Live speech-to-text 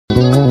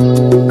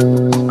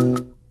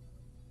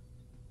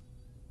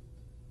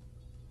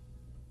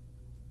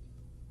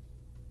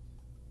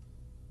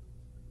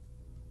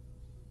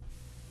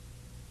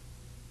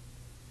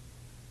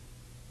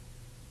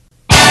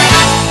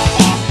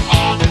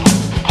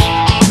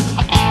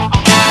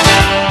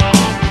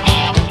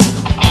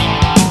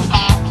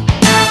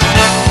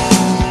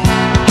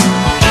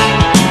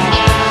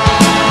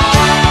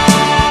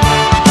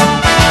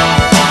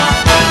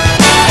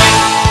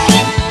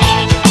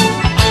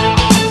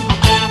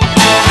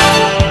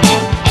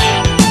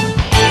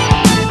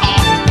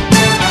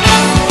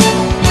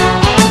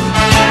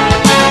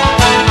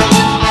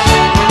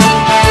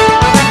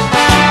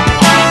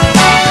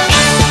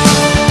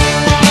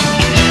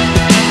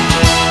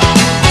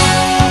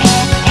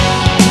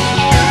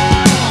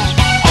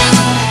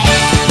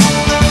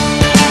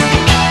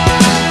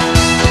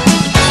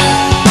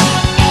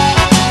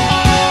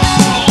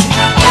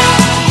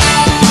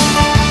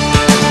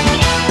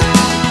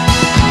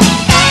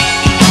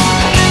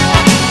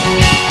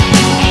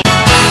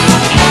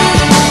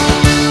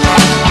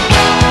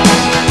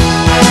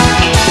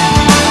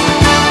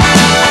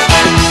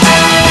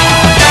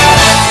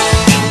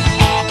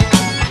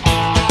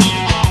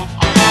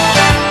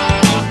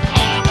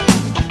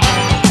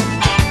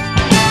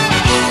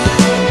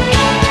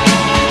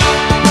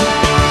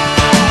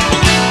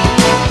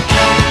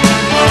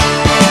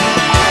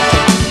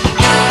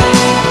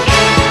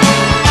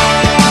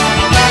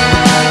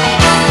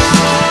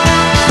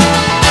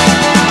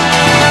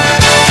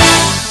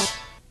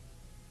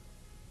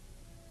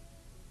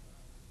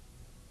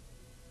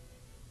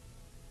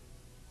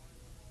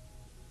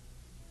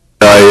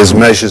is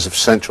measures of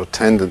central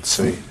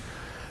tendency,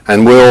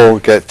 and we'll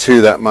get to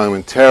that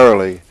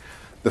momentarily.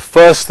 The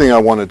first thing I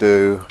want to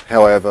do,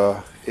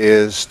 however,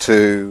 is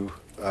to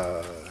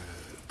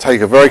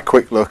take a very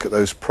quick look at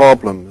those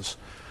problems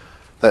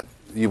that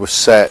you were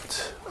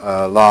set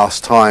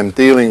last time,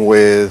 dealing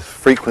with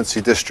frequency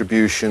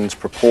distributions,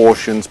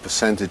 proportions,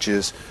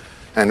 percentages,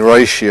 and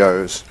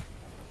ratios.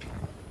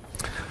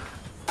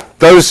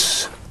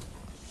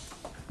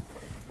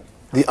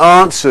 The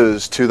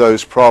answers to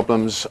those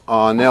problems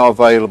are now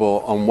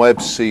available on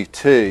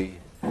WebCT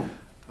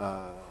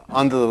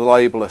under the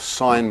label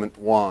Assignment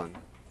 1.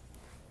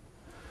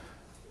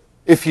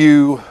 If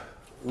you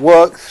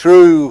work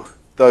through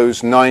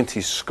those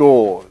 90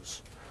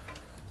 scores,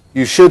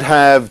 you should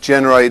have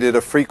generated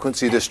a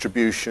frequency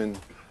distribution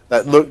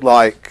that looks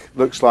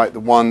like the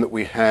one that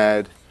we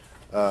had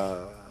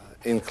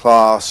in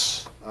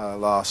class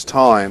last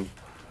time,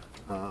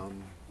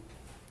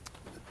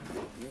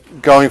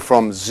 going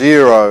from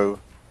 0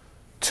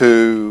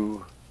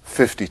 to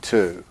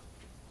 52.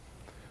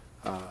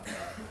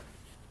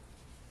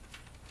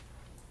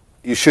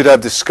 You should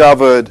have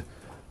discovered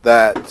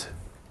that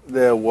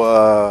there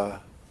were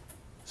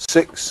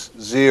 6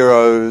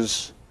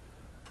 zeros,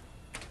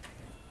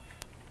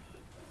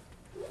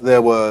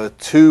 there were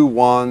 2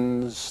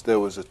 1s, there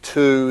was a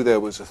 2, there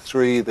was a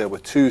 3, there were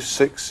 2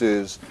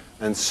 6s,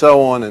 and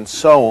so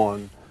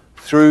on,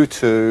 through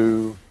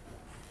to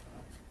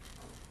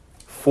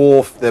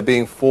there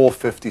being 4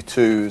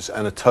 52s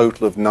and a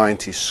total of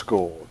 90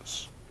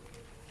 scores.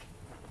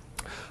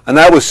 And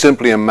that was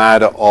simply a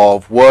matter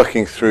of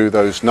working through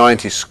those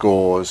 90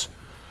 scores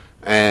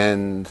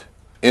and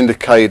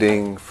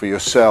indicating for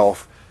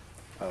yourself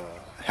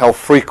how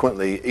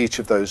frequently each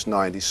of those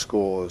 90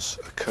 scores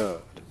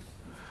occurred.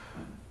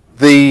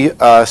 The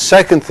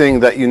second thing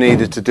that you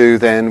needed to do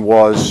then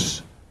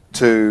was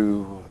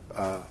to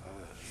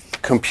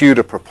compute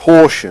a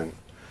proportion.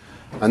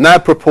 And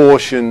that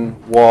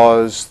proportion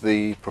was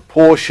the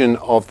proportion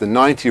of the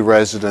 90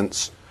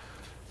 residents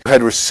who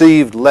had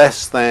received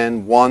less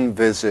than 1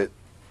 visit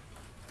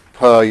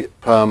per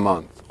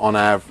month on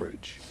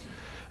average.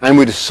 And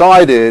we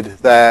decided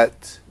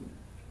that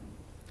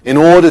in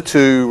order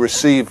to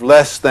receive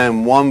less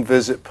than 1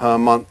 visit per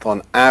month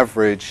on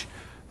average,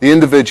 the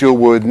individual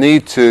would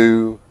needed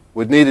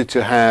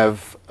to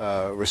have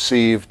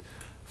received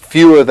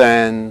fewer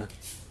than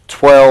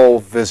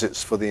 12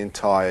 visits for the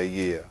entire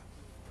year.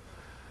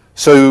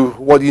 So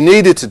what you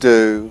needed to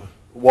do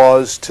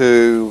was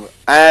to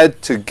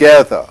add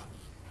together,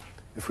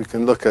 if we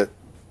can look at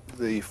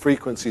the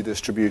frequency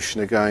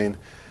distribution again,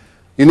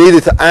 you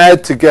needed to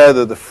add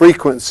together the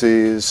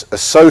frequencies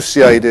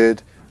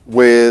associated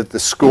with the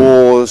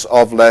scores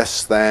of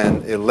less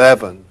than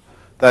 11.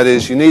 That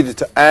is, you needed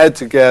to add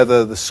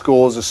together the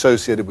scores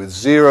associated with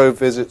 0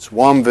 visits,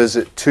 1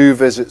 visit, 2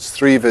 visits,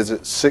 3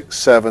 visits, 6,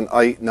 7,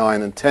 8,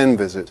 9, and 10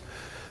 visits.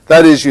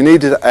 That is, you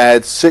needed to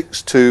add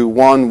 6, 2,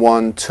 1,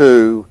 1,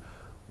 2,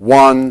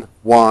 1,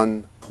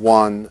 1,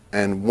 1,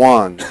 and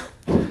 1.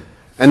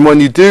 And when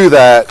you do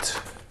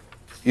that,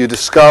 you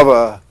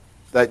discover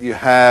that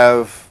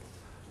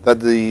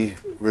the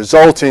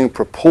resulting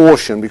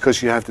proportion,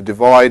 because you have to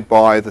divide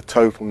by the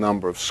total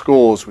number of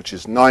scores, which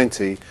is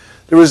 90,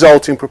 the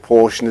resulting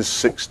proportion is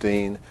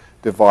 16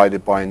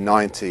 divided by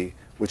 90,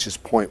 which is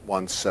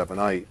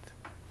 0.178.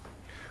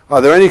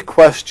 Are there any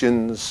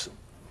questions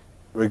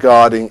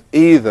regarding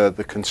either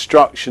the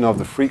construction of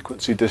the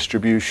frequency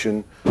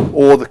distribution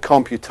or the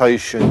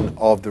computation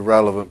of the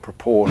relevant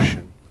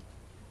proportion?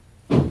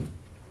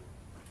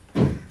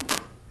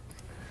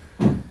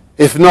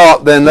 If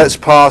not, then let's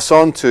pass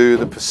on to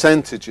the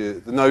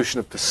percentages, the notion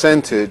of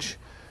percentage.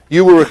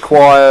 You were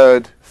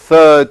required,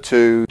 third,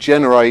 to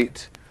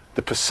generate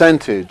the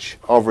percentage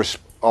of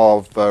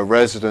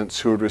residents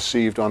who had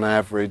received on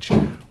average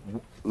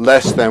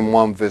less than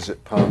 1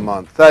 visit per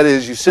month. That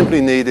is, you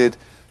simply needed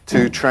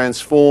to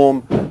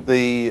transform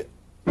the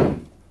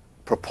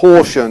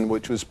proportion,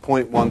 which was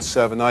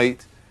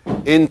 0.178,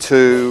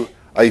 into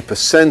a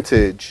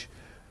percentage.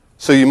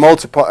 So you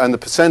multiply, and the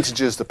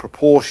percentage is the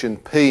proportion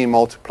P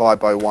multiplied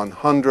by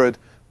 100.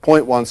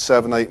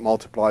 0.178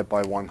 multiplied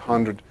by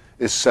 100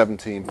 is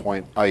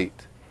 17.8.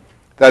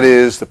 That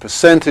is, the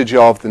percentage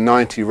of the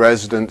 90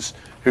 residents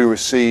who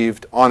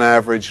received on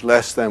average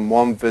less than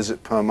 1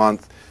 visit per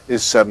month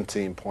is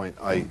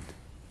 17.8.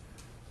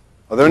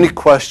 Are there any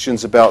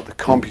questions about the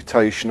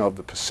computation of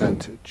the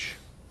percentage?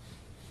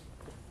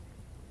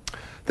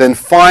 Then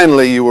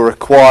finally, you were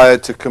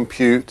required to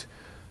compute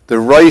the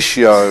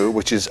ratio,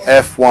 which is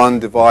F1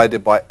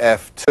 divided by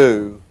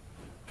F2,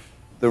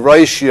 the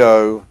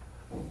ratio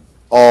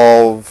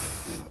of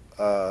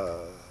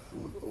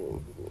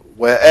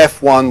where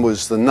F1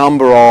 was the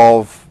number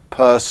of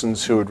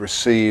persons who had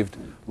received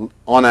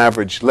on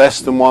average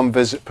less than 1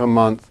 visit per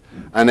month,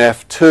 and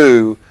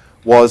F2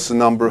 was the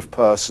number of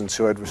persons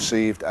who had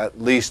received at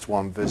least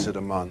 1 visit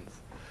a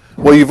month.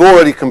 Well, you've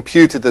already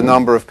computed the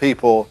number of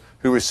people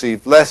who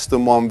received less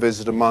than 1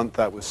 visit a month.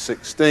 That was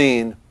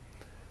 16.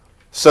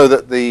 So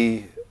that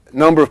the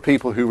number of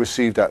people who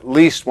received at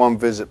least one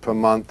visit per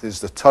month is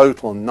the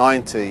total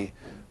 90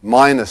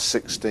 minus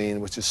 16,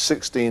 which is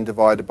 16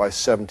 divided by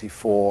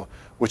 74,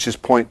 which is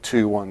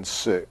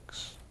 0.216.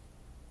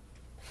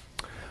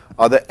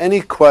 Are there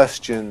any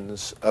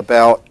questions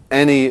about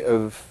any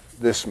of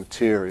this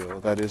material?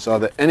 That is, are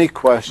there any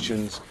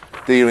questions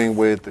dealing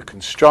with the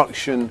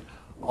construction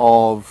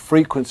of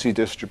frequency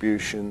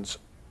distributions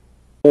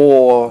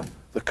or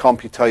the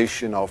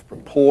computation of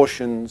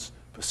proportions,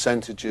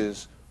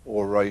 percentages,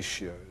 or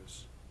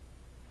ratios?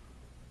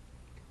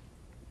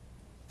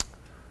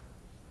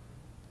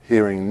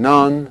 Hearing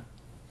none,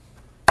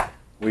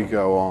 we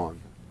go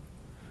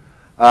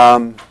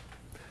on.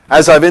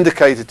 As I've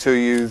indicated to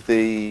you,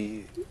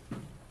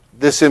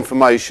 this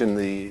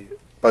information,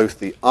 both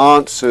the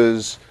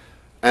answers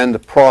and the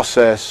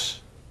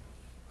process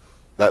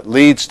that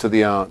leads to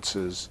the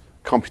answers,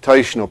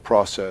 computational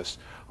process,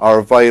 are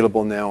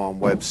available now on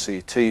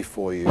WebCT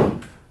for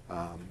you.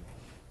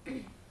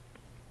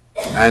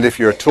 And if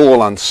you're at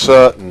all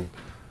uncertain,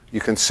 you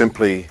can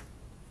simply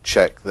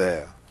check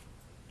there.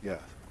 Yeah.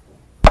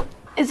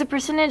 Is the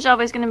percentage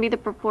always going to be the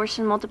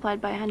proportion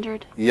multiplied by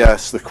 100?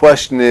 Yes. The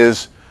question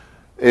is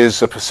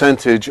the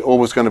percentage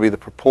always going to be the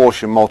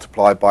proportion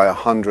multiplied by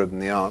 100?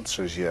 And the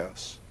answer is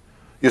yes.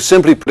 You're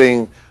simply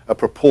putting a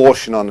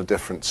proportion on a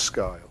different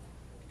scale.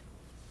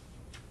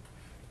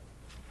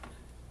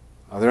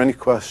 Are there any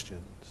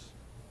questions?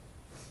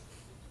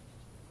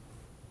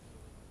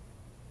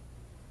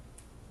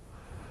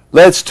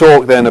 Let's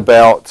talk then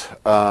about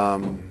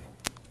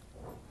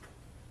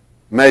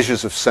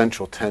measures of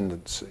central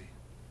tendency.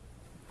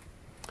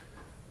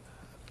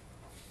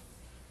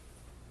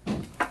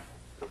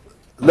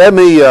 Let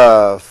me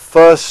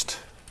first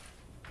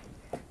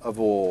of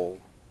all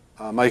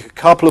make a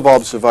couple of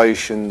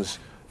observations,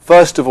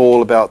 first of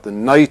all about the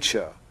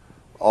nature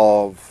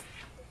of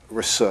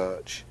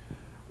research,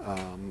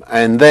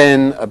 and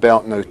then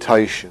about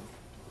notation.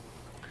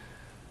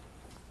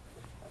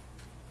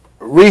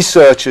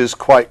 Researchers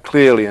quite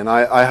clearly, and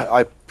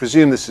I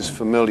presume this is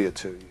familiar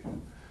to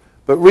you,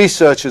 but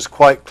researchers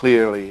quite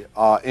clearly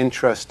are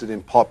interested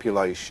in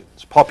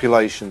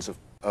populations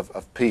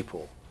of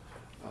people.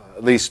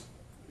 At least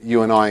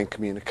you and I in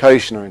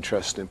communication are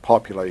interested in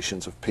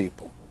populations of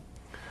people.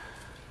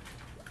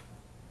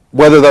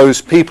 Whether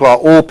those people are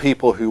all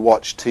people who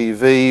watch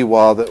TV,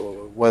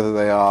 whether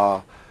they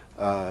are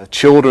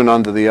children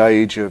under the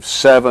age of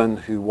 7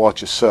 who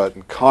watch a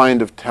certain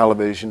kind of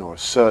television or a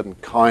certain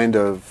kind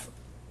of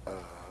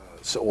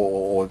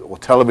or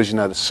television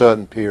at a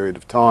certain period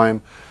of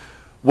time,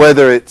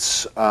 whether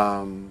it's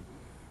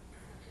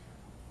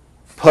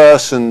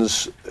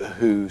persons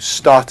who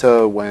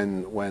stutter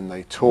when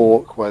they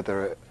talk,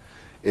 whether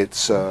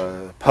it's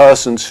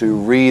persons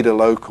who read a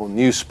local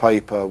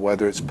newspaper,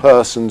 whether it's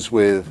persons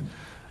with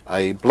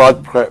a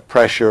blood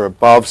pressure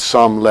above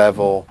some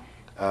level,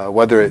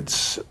 whether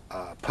it's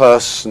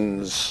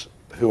persons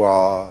who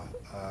are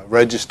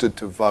registered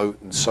to vote,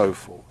 and so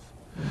forth.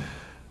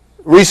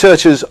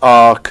 Researchers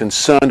are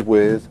concerned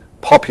with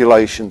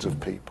populations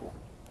of people.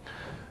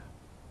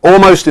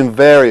 Almost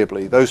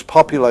invariably, those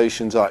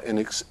populations are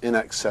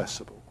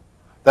inaccessible.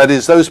 That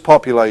is, those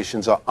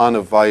populations are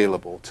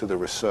unavailable to the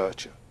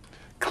researcher.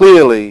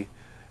 Clearly,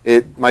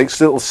 it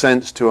makes little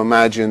sense to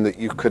imagine that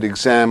you could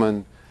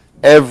examine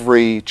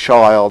every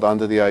child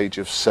under the age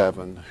of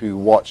 7 who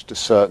watched a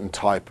certain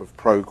type of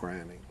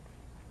programming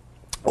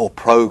or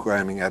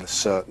programming at a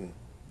certain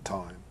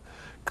time.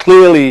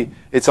 Clearly,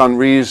 it's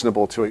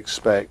unreasonable to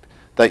expect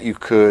that you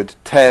could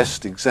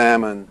test,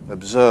 examine,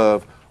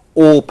 observe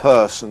all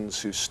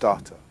persons who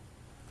stutter.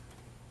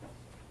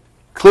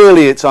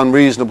 Clearly, it's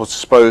unreasonable to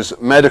suppose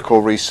that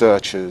medical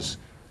researchers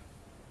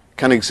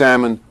can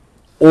examine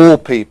all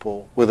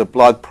people with a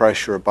blood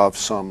pressure above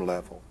some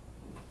level.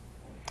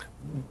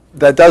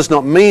 That does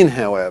not mean,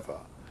 however,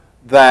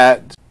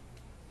 that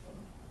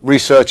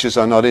researchers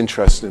are not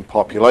interested in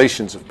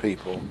populations of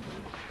people.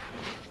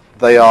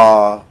 They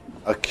are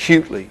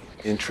acutely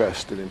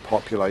interested in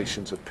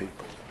populations of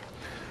people.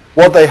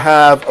 What they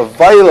have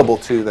available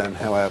to them,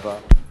 however,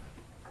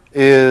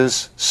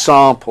 is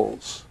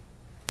samples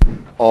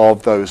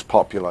of those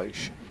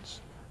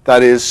populations.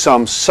 That is,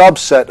 some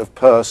subset of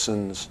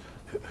persons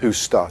who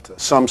stutter,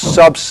 some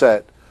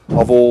subset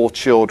of all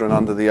children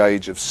under the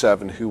age of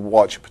 7 who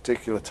watch a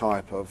particular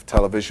type of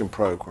television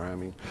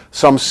programming,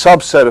 some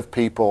subset of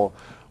people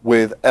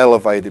with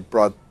elevated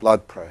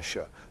blood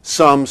pressure,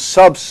 some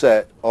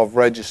subset of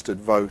registered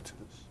voters.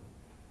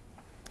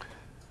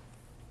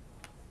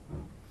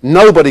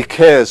 Nobody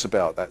cares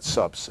about that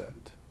subset,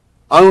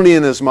 only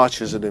in as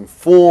much as it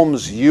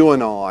informs you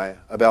and I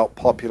about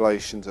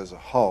populations as a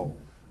whole.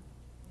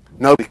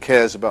 Nobody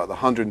cares about the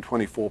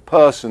 124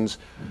 persons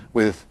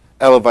with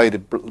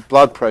elevated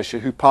blood pressure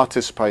who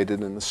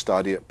participated in the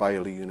study at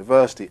Baylor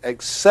University,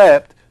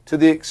 except to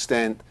the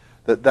extent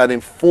that that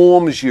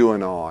informs you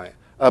and I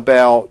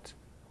about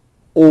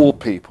all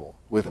people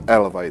with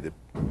elevated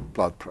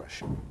blood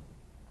pressure.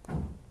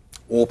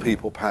 all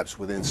people perhaps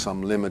within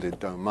some limited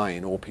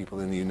domain, all people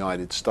in the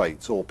United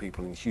States, all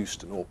people in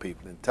Houston, all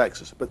people in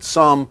Texas, but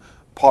some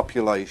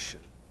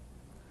population.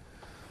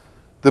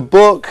 The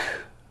book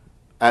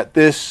at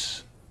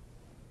this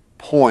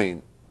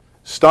point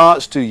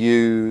starts to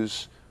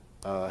use,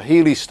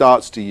 Healy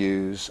starts to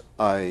use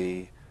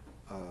a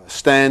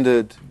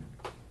standard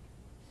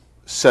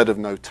set of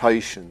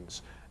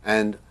notations,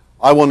 and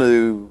I want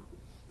to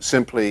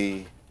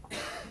simply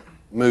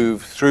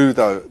move through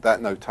that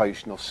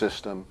notational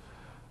system.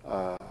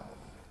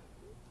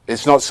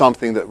 It's not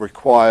something that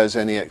requires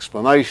any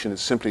explanation.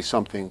 It's simply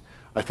something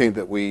I think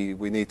that we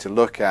need to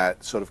look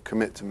at, sort of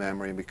commit to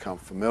memory and become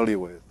familiar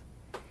with.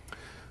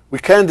 We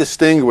can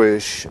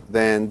distinguish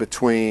then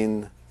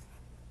between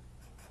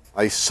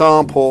a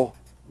sample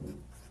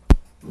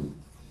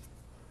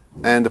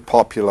and a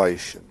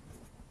population.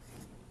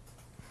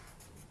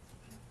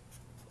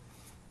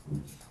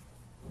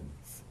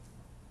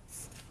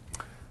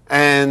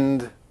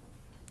 And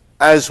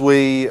as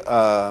we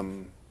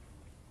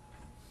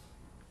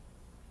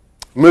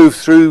move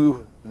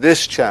through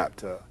this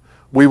chapter,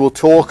 we will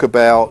talk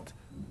about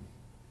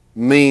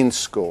mean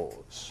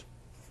scores.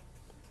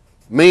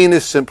 Mean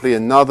is simply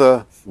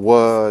another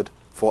word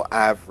for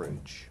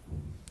average.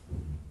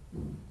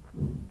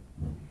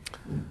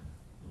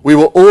 We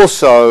will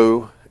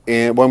also,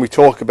 when we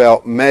talk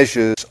about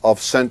measures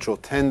of central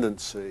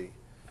tendency,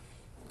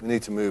 we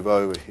need to move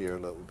over here a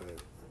little bit.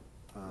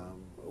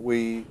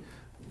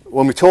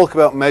 When we talk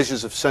about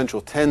measures of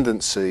central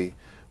tendency,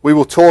 we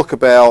will talk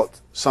about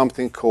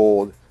something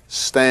called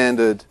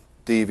standard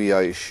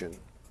deviation.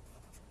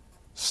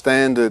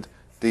 Standard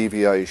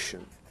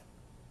deviation.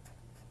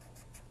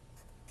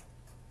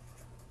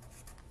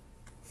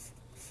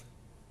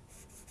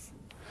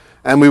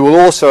 And we will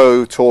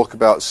also talk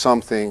about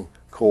something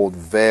called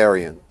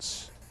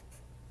variance.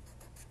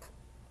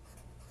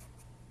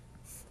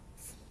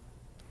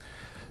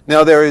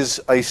 Now there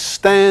is a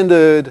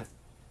standard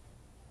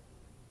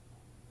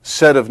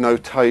set of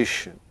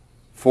notation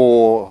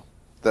for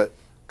that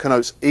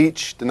denotes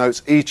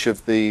each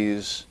of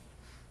these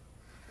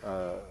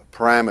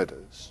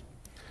parameters.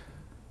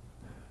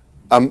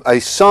 A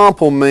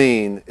sample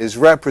mean is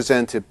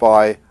represented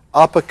by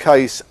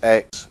uppercase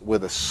X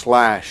with a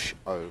slash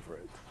over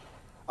it.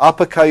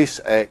 Uppercase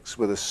X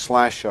with a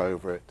slash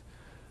over it,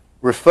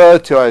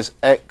 referred to as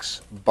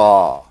X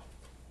bar.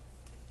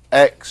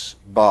 X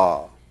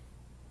bar.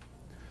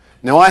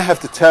 Now I have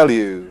to tell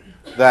you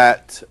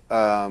that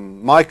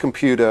my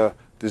computer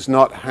does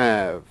not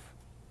have,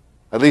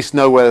 at least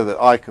nowhere that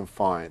I can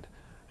find,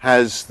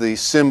 has the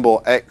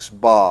symbol X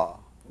bar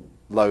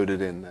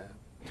loaded in there.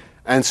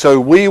 And so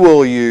we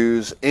will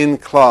use in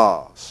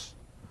class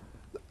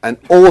an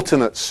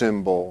alternate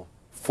symbol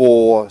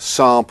for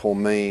sample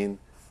mean,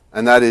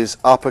 and that is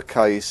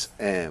uppercase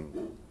M.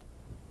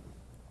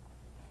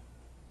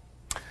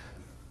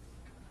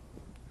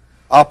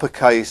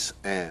 Uppercase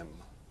M.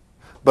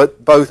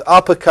 But both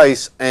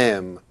uppercase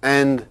M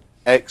and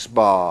X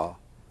bar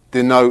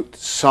denote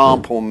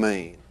sample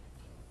mean.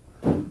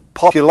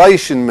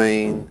 Population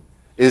mean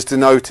is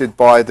denoted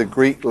by the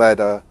Greek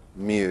letter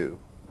mu.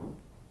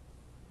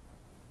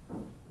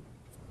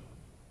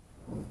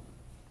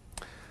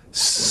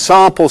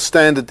 Sample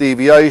standard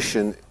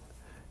deviation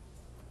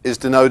is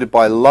denoted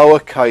by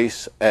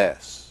lowercase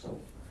s,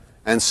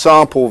 and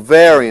sample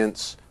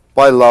variance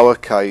by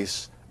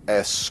lowercase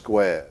s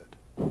squared.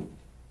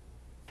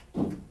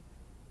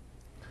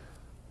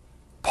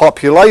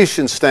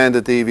 Population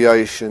standard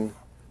deviation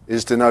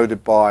is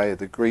denoted by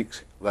the Greek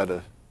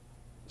letter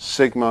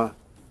sigma,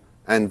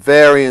 and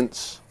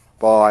variance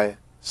by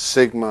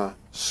sigma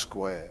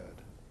squared.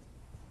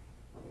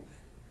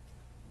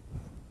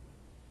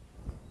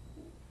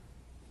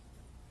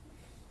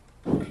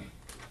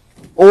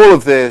 All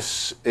of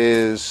this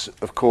is,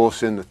 of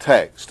course, in the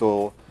text,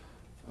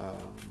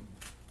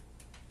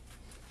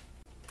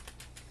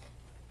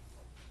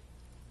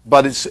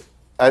 but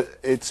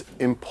it's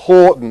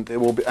important. It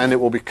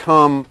will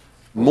become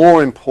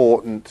more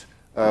important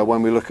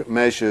when we look at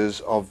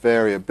measures of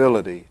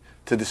variability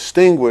to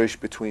distinguish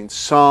between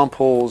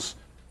samples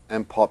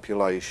and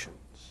populations.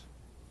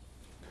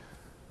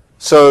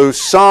 So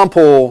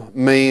sample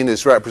mean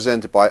is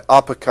represented by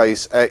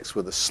uppercase X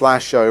with a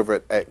slash over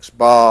it, X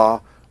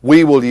bar.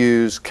 We will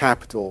use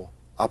capital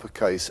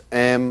uppercase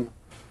M.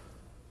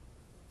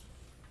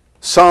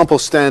 Sample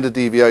standard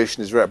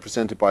deviation is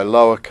represented by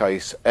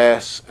lowercase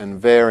s and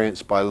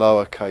variance by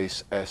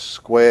lowercase s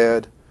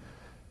squared.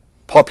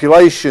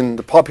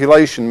 The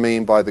population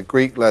mean by the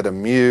Greek letter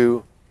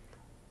mu.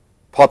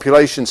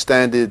 Population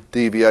standard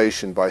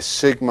deviation by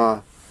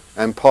sigma,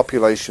 and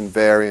population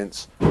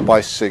variance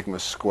by sigma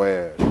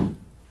squared.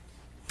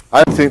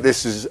 I don't think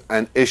this is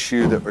an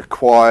issue that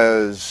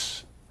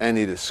requires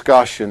any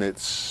discussion.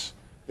 It's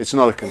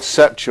not a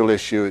conceptual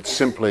issue, it's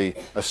simply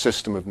a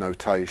system of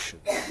notation.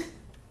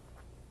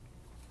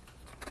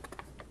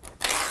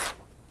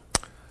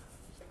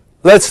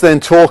 Let's then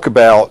talk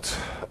about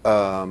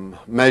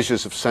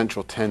measures of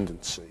central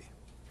tendency.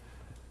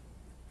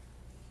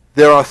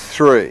 There are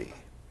three.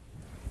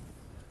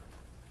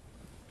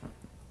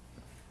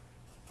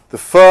 The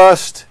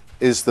first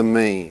is the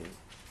mean.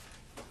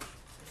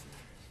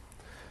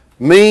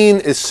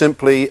 Mean is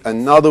simply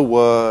another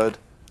word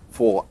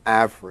for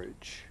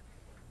average.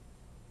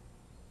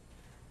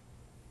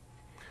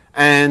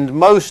 And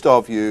most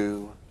of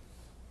you,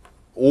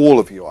 all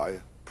of you I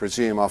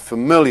presume, are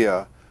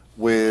familiar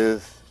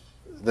with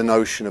the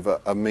notion of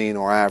a mean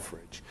or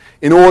average.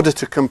 In order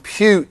to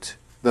compute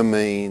the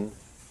mean,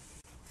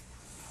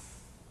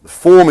 the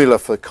formula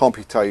for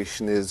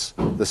computation is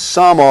the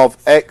sum of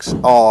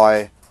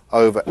xi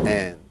over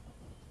n.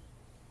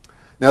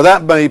 Now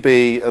that may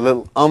be a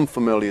little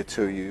unfamiliar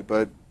to you,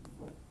 but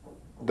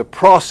the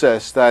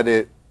process that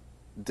it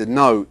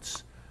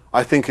denotes,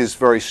 I think, is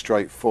very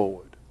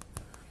straightforward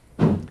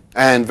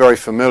and very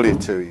familiar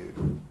to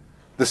you.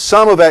 The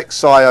sum of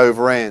xi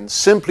over n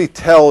simply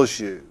tells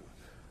you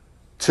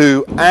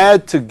to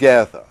add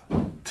together,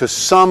 to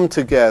sum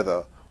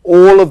together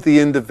all of the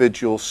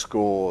individual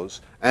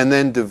scores and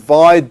then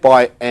divide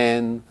by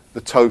n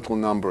the total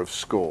number of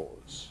scores.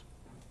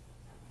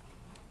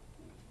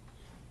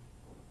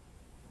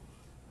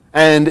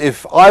 And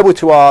if I were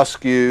to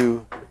ask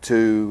you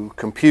to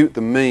compute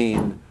the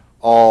mean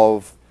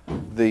of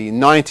the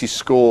 90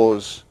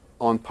 scores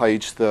on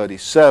page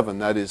 37,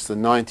 that is the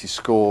 90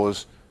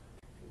 scores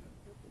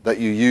that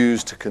you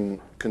use to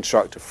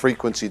construct a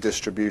frequency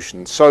distribution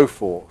and so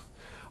forth,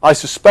 I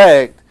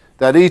suspect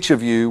that each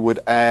of you would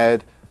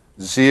add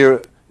 0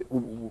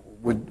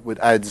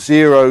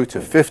 to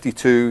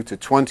 52 to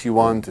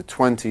 21 to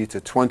 20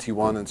 to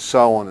 21 and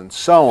so on and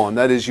so on.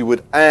 That is, you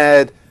would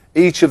add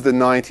each of the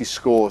 90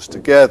 scores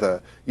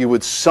together. You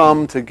would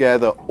sum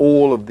together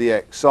all of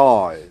the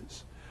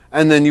xi's,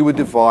 and then you would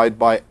divide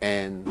by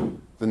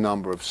n the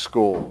number of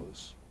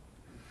scores.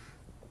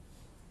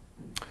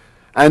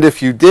 And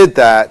if you did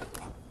that,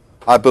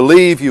 I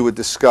believe you would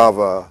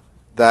discover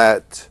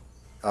that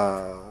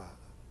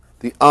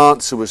the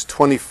answer was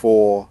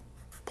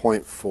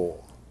 24.4.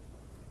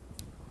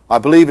 I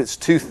believe it's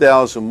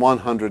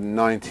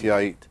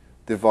 2,198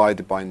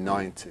 divided by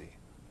 90,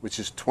 which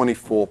is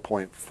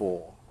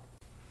 24.4.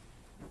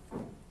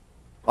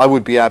 I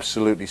would be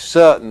absolutely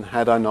certain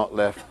had I not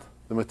left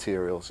the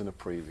materials in a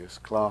previous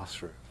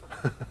classroom.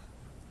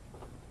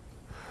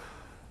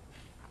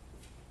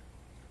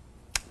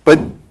 But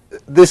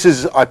this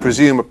is, I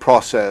presume, a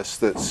process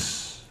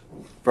that's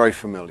very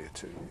familiar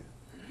to you.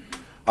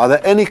 Are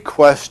there any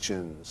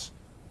questions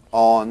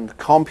on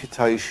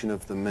computation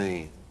of the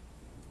mean?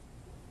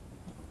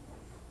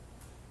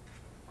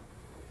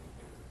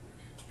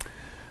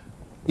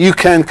 You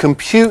can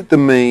compute the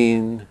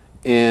mean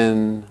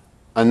in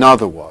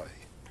another way.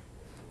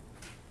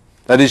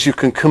 That is, you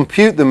can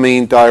compute the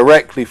mean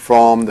directly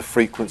from the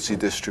frequency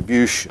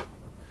distribution.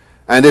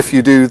 And if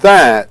you do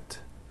that,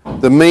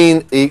 the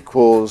mean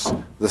equals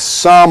the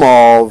sum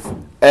of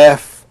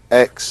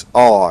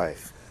fxi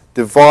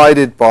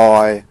divided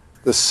by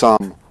the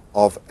sum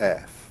of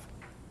f.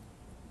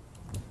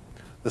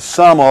 The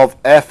sum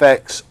of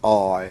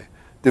fxi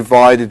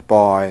divided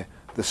by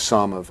the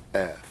sum of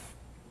f.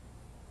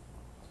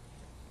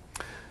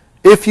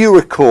 If you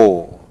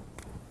recall,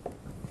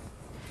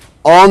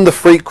 on the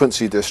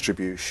frequency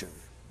distribution,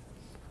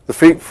 the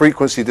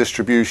frequency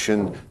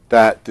distribution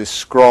that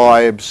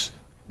describes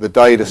the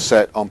data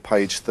set on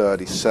page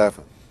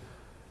 37,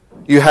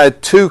 you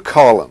had two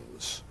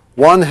columns,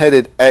 one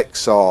headed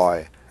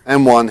xi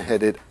and one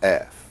headed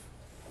f.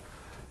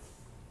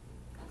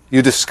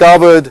 You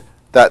discovered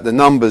that the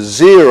number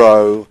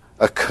 0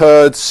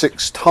 occurred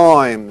 6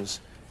 times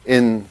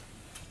in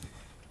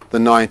the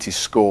 90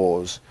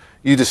 scores.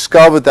 You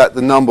discovered that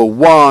the number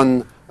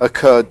 1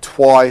 occurred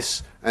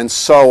twice, and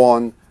so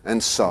on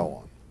and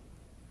so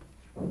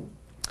on.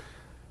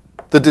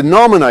 The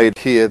denominator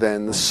here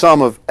then, the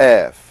sum of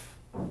f,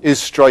 is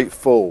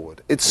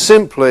straightforward. It's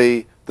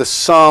simply the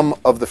sum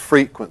of the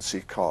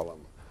frequency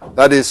column.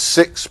 That is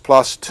 6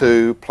 plus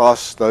 2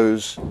 plus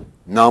those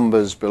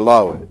numbers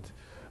below it,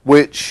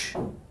 which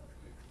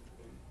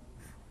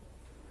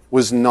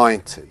was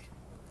 90.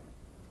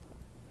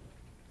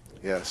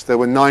 Yes, there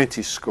were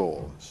 90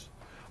 scores.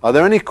 Are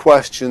there any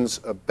questions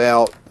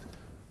about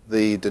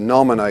the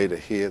denominator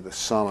here, the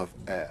sum of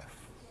f?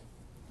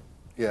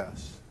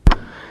 Yes.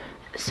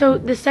 So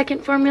the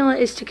second formula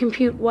is to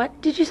compute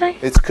what, did you say?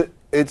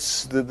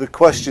 The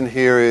question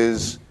here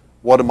is,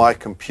 what am I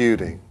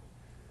computing?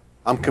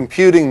 I'm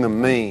computing the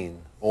mean,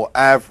 or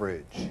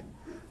average,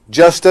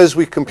 just as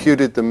we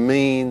computed the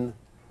mean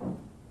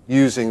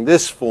using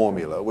this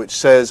formula, which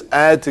says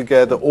add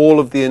together all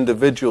of the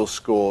individual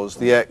scores,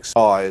 the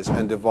xi's,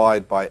 and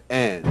divide by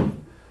n.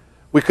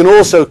 We can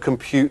also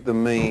compute the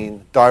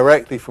mean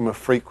directly from a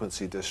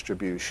frequency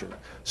distribution.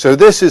 So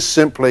this is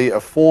simply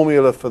a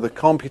formula for the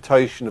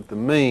computation of the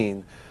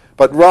mean,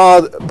 but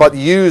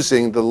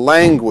using the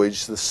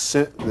language,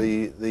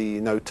 the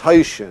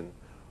notation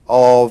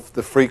of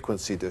the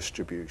frequency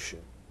distribution.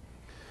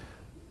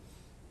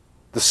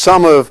 The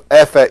sum of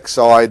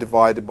fxi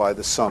divided by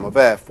the sum of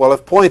f. Well,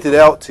 I've tried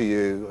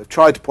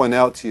to point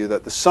out to you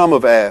that the sum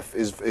of f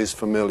is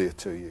familiar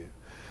to you.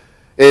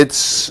 It's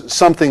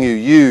something you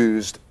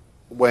used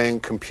when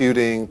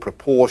computing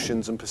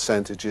proportions and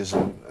percentages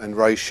and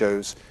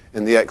ratios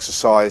in the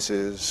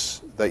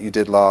exercises that you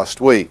did last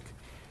week.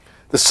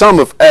 The sum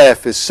of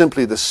F is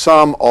simply the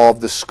sum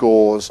of the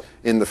scores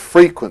in the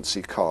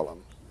frequency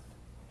column.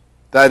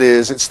 That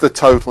is, it's the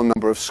total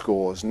number of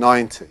scores,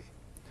 90.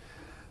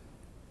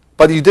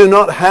 But you do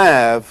not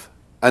have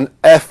an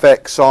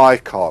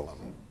FXI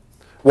column.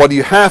 What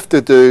you have to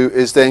do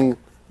is then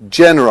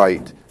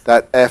generate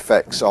that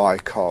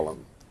FXI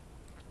column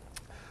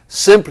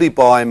simply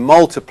by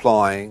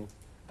multiplying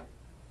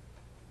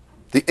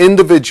the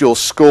individual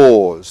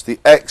scores, the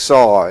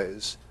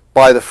XIs,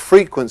 by the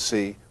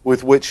frequency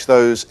with which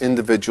those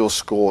individual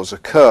scores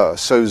occur.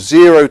 So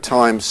 0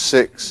 times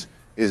 6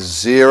 is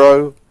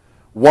 0,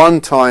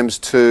 1 times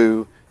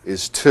 2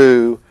 is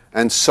 2,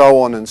 and so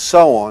on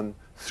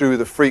through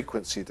the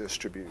frequency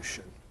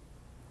distribution.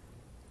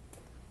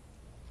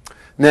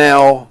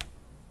 Now,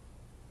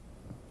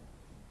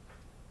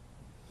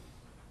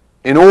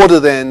 in order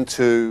then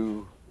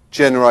to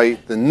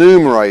generate the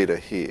numerator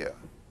here,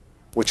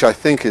 which I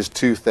think is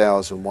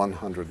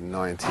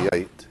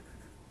 2,198,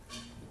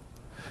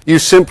 you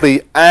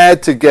simply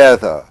add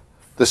together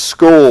the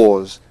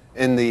scores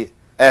in the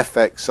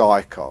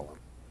FXI column.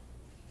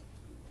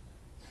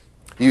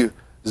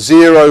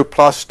 0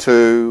 plus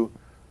 2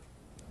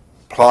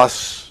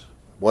 plus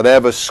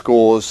whatever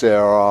scores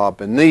there are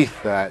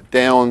beneath that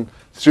down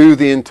through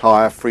the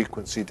entire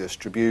frequency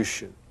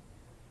distribution.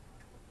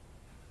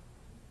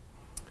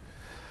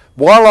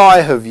 While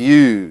I have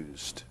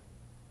used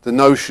the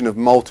notion of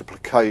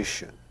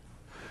multiplication,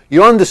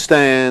 you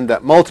understand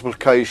that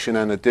multiplication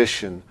and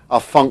addition are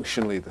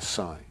functionally the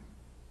same.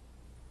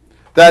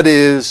 That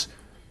is,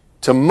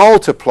 to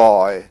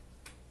multiply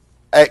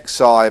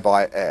xi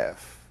by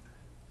f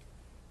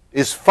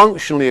is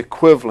functionally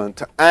equivalent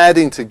to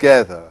adding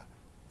together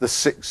the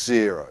 6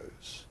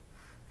 zeros.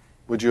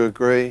 Would you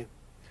agree?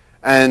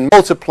 And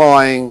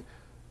multiplying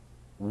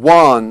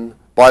 1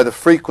 by the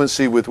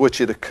frequency with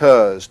which it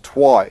occurs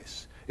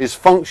twice is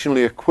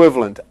functionally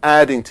equivalent to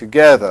adding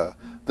together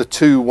the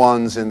 2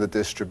 ones in the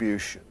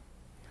distribution.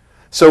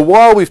 So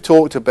while we've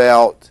talked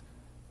about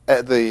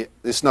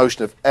this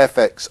notion of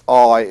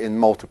fxi in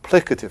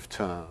multiplicative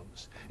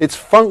terms, it's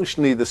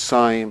functionally the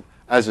same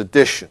as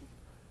addition,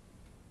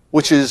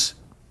 which is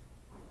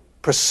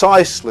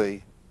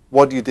precisely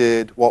what we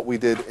did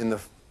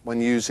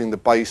when using the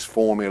base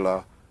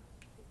formula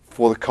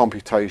for the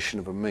computation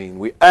of a mean.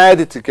 We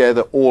added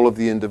together all of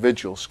the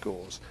individual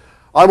scores.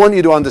 I want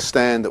you to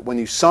understand that when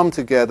you sum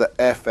together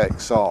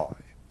fxi,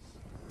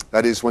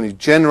 that is, when you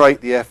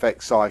generate the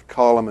fxi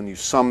column and you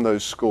sum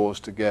those scores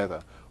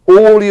together,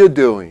 all you're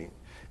doing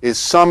is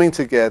summing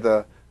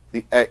together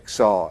the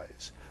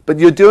xi's. But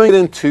you're doing it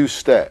in 2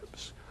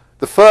 steps.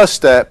 The first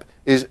step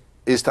is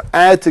to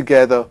add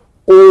together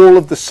all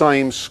of the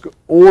scores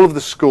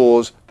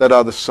that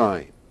are the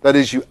same. That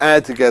is, you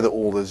add together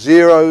all the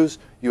zeros,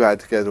 you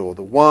add together all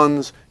the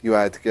 1s, you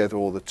add together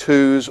all the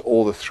 2s,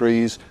 all the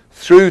 3s,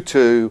 through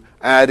to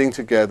adding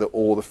together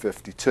all the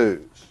 52s.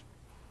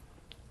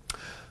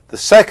 The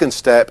second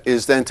step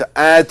is then to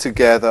add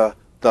together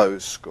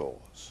those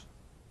scores.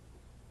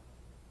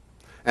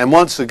 And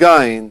once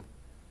again,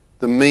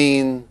 the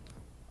mean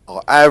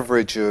or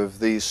average of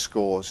these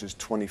scores is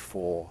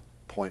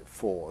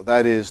 24.4.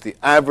 That is, the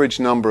average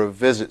number of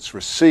visits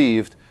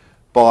received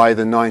by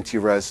the 90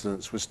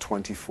 residents was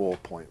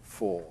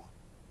 24.4.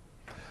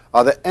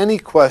 Are there any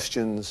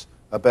questions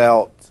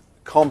about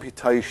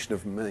computation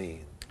of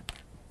mean?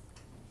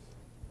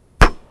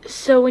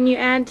 So when you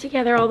add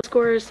together all the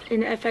scores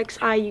in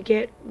FXI, you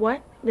get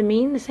what? The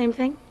mean, the same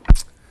thing?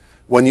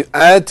 When you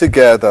add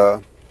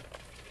together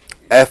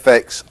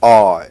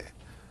fxi,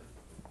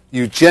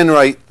 you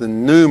generate the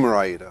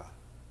numerator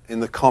in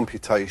the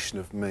computation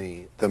of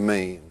the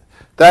mean.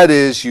 That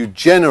is, you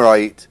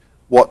generate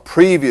what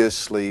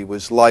previously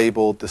was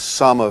labeled the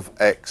sum of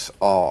xi.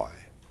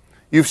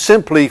 You've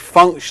simply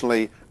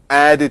functionally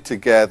added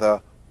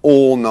together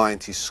all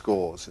 90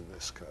 scores in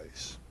this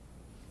case.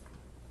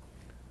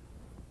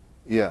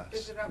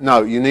 Yes.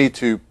 No, you need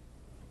to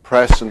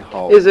press and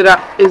hold. Is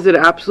it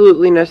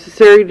absolutely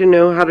necessary to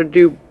know how to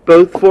do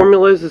both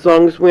formulas as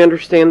long as we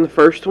understand the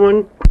first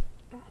one?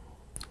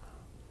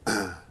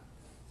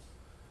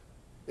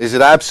 Is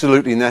it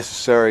absolutely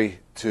necessary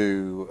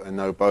to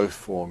know both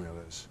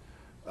formulas?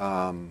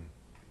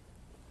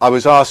 I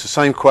was asked the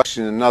same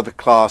question in another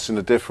class in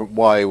a different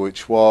way,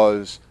 which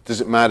was, does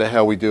it matter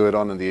how we do it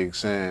on the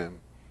exam?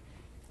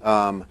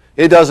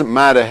 It doesn't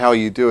matter how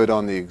you do it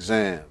on the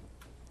exam.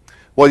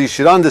 What you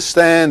should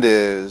understand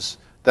is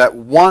that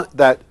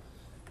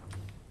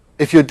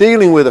if you're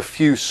dealing with a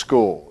few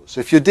scores,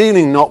 if you're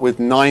dealing not with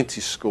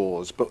 90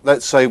 scores, but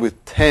let's say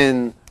with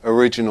 10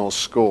 original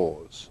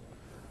scores,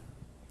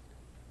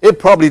 it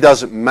probably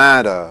doesn't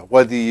matter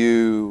whether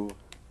you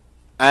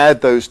add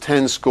those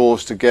 10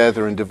 scores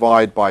together and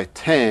divide by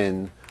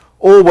 10,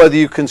 or whether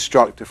you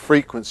construct a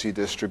frequency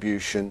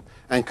distribution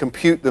and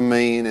compute the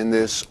mean in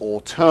this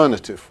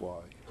alternative way.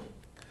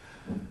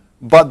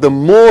 But the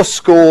more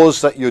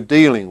scores that you're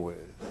dealing with,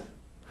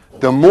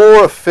 the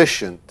more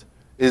efficient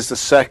is the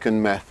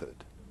second method.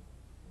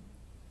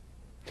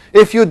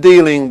 If you're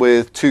dealing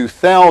with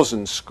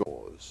 2,000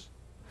 scores,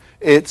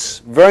 it's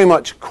very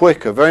much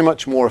quicker, very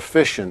much more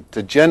efficient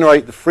to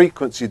generate the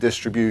frequency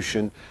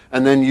distribution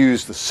and then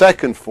use the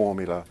second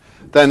formula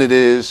than it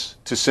is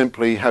to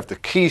simply have to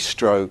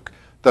keystroke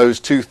those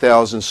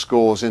 2,000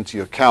 scores into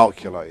your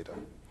calculator.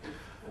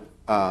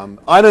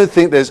 I don't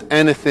think there's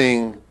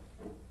anything.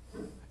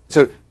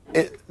 So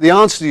the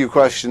answer to your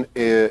question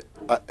is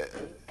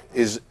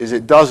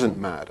it doesn't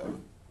matter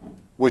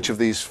which of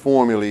these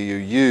formulae you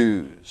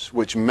use,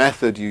 which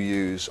method you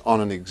use on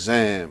an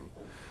exam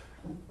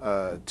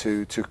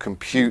to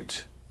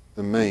compute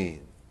the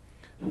mean.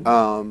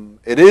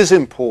 It is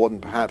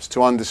important perhaps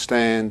to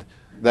understand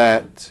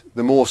that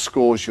the more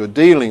scores you're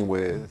dealing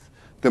with,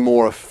 the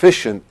more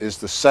efficient is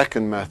the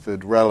second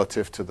method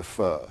relative to the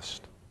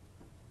first.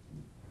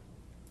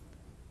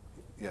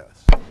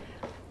 Yes.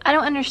 I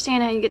don't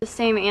understand how you get the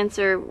same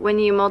answer when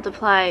you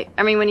multiply,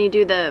 when you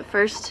do the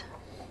first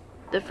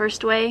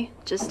way,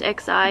 just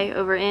xi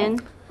over n.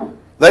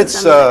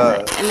 Let's,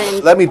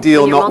 let me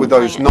deal not with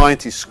those it.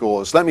 90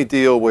 scores. Let me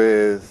deal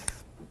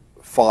with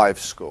 5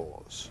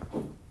 scores.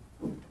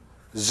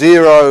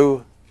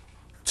 0,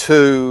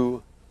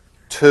 2,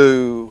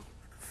 2,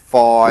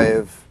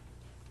 5,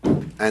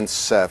 and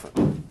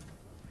 7.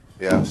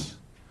 Yes.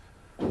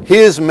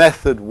 Here's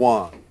method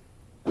 1.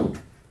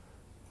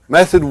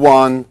 Method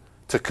 1,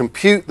 to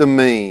compute the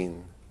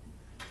mean,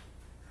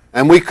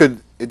 and we could,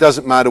 it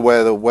doesn't matter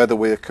whether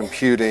we're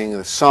computing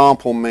the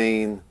sample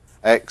mean,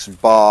 x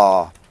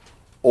bar,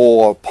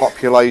 or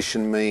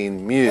population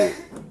mean, mu.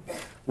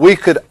 We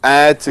could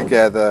add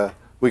together,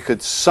 we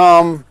could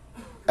sum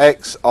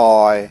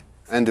xi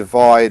and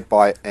divide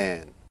by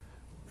n,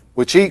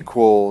 which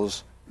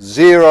equals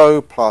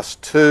 0 plus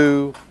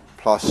 2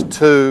 plus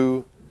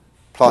 2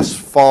 plus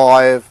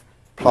 5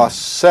 plus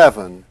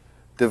 7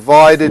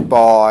 divided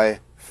by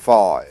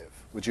 5.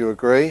 Would you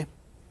agree?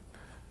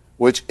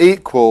 Which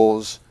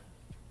equals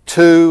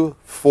 2,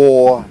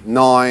 4,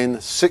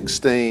 9,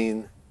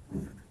 16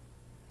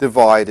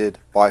 divided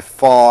by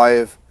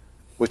 5,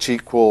 which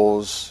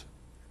equals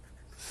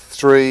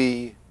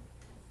 3.2.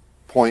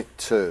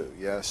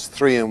 Yes,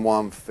 3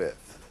 1/5.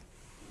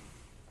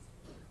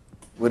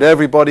 Would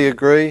everybody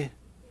agree?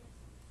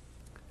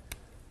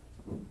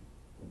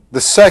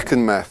 The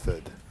second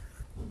method,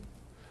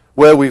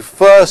 where we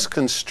first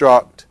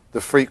construct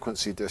the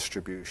frequency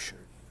distribution.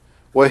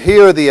 Well,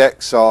 here are the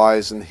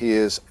xi's and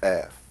here's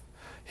f.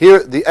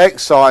 Here the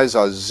xi's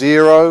are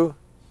 0,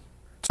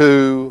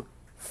 2,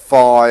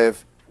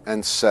 5,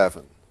 and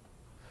 7.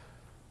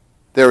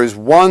 There is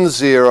 1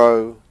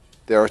 0,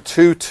 there are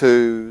 2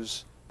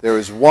 2's, there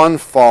is 1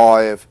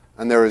 5,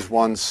 and there is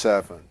 1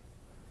 7.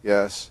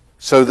 Yes?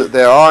 So that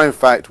there are in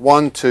fact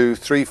 1, 2,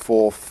 3,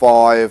 4,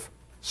 5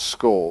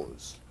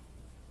 scores.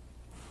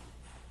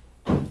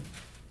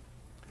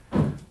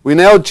 We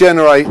now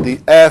generate the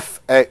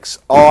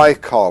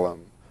fxi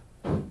column.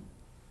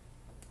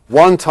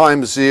 1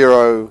 times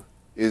 0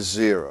 is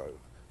 0.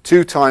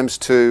 2 times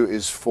 2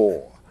 is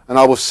 4. And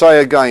I will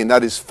say again,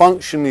 that is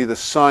functionally the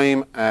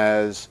same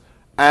as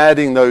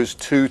adding those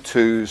 2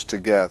 2's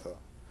together.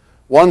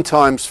 1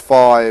 times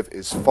 5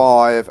 is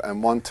 5,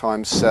 and 1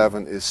 times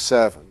 7 is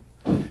 7.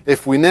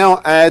 If we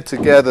now add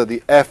together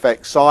the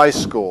fxi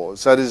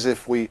scores, that is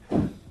if we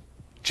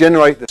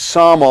generate the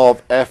sum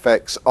of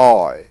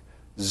fxi,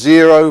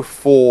 0,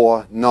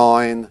 4,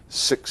 9,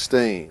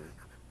 16,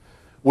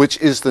 which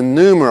is the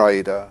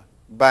numerator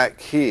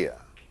back here,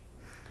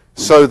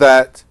 so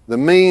that the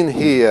mean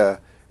here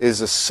is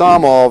the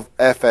sum of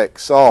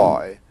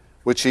fxi,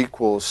 which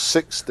equals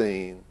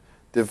 16,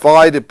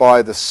 divided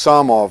by the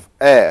sum of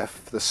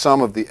f. The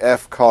sum of the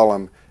f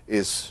column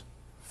is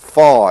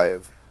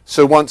 5.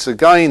 So once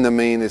again, the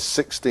mean is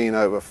 16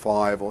 over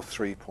 5, or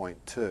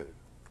 3.2.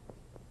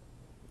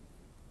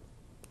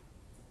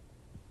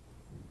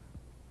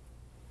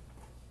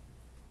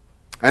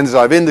 And as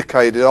I've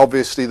indicated,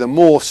 obviously, the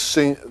more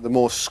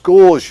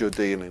scores you're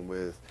dealing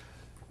with,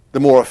 the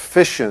more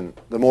efficient,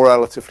 the more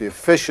relatively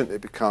efficient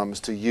it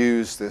becomes to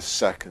use this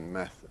second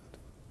method.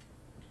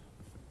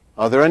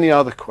 Are there any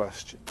other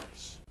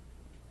questions?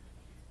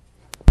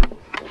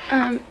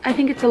 I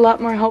think it's a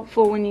lot more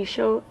helpful when you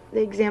show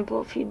the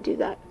example. If you do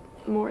that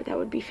more, that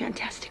would be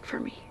fantastic for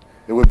me.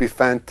 It would be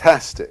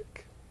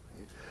fantastic.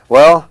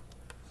 Well,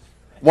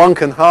 one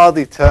can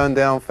hardly turn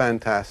down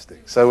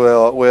fantastic.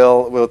 So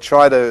we'll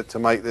try to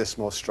make this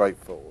more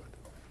straightforward.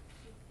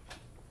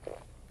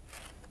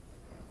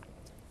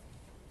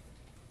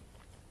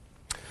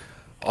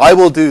 I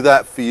will do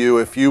that for you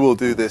if you will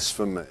do this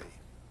for me.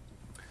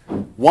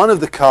 One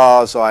of the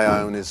cars I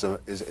own is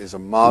a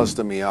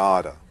Mazda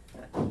Miata.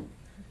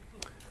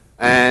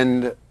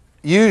 And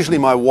usually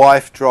my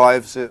wife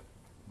drives it,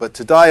 but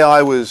today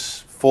I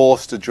was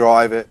forced to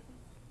drive it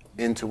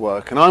into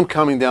work. And I'm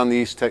coming down the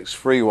East Tex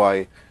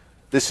Freeway.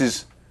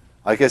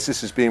 I guess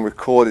this is being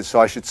recorded, so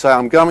I should say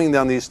I'm coming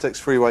down the East Tex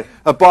Freeway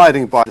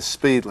abiding by the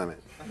speed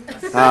limit.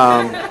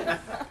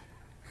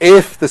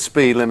 If the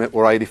speed limit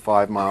were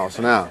 85 miles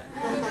an hour.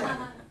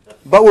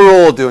 But we're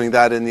all doing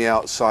that in the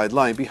outside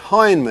lane.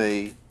 Behind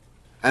me,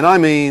 and I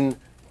mean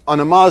on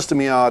a Mazda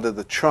Miata,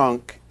 the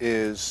trunk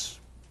is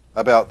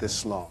about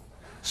this long.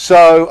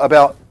 So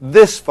about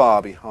this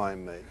far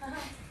behind me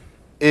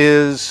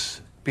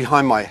is,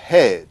 behind my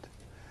head,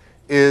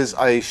 is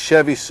a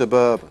Chevy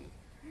Suburban.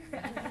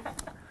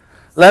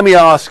 Let me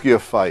ask you a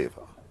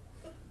favor,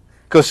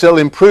 because it'll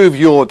improve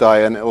your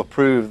day and it'll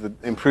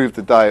improve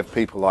the day of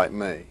people like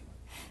me.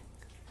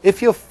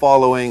 If you're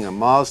following a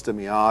Mazda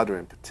Miata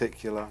in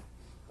particular,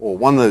 or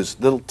one of those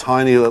little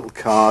tiny little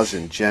cars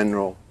in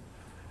general,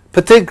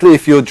 particularly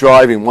if you're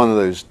driving one of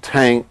those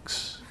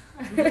tanks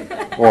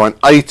or an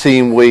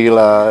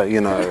 18-wheeler,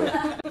 you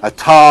know, a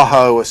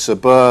Tahoe, a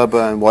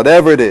Suburban,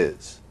 whatever it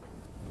is,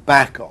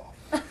 back off.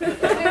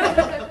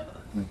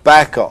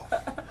 Back off.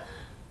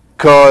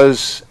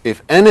 Because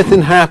if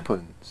anything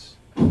happens,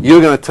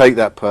 you're going to take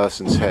that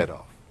person's head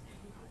off.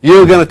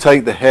 You're going to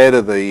take the head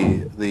of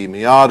the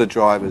Miata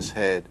driver's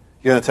head.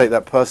 You're going to take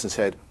that person's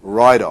head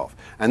right off.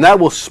 And that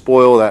will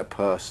spoil that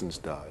person's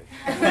day.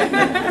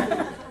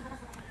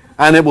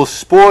 And it will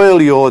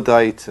spoil your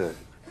day too.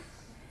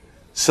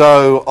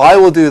 So I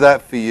will do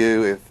that for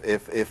you.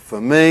 If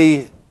for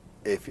me,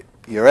 if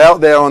you're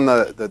out there on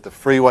the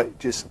freeway,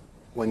 just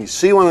when you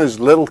see one of those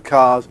little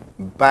cars,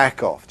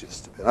 back off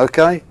just a bit,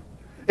 okay?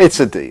 It's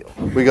a deal.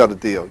 We got a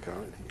deal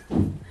going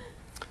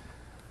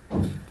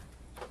here.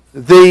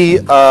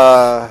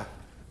 The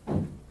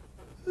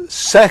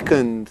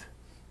second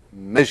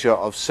measure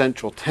of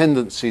central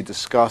tendency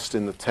discussed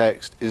in the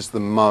text is the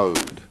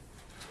mode.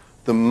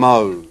 The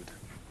mode.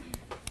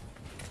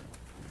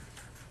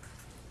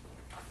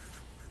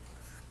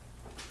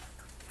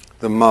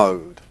 The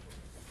mode.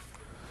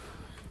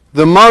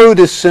 The mode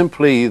is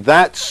simply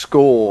that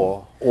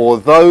score or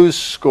those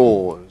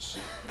scores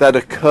that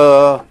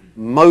occur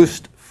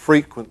most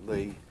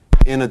frequently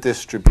in a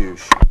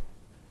distribution.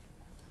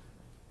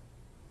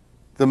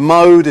 The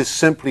mode is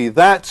simply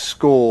that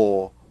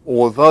score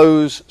or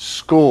those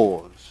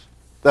scores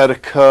that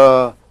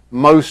occur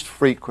most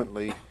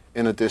frequently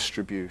in a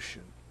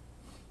distribution.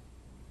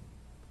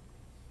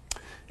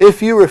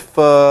 If you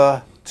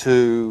refer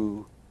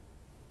to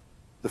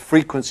the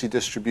frequency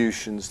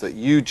distributions that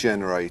you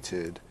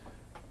generated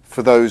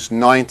for those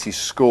 90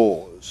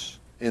 scores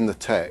in the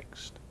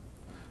text,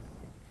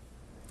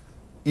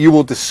 you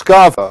will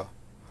discover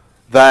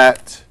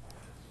that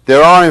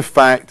there are in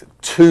fact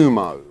two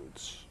modes.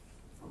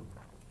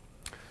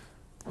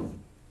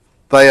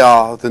 They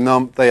are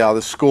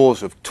the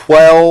scores of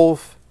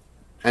 12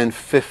 and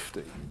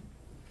 50.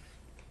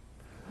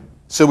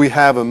 So we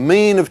have a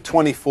mean of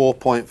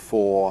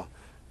 24.4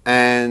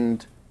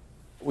 and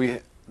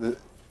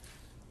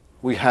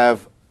we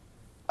have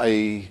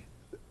a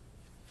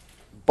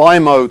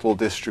bimodal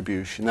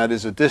distribution, that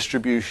is a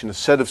distribution, a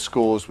set of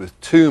scores with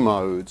two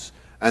modes,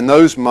 and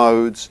those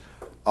modes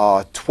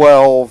are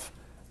 12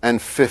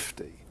 and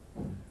 50,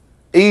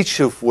 each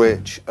of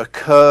which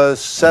occurs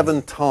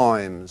 7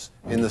 times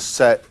in the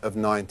set of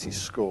 90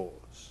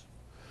 scores.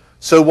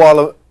 So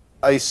while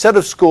a set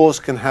of scores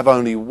can have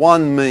only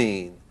one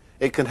mean,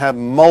 it can have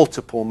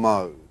multiple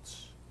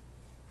modes.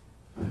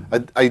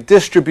 A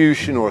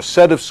distribution or a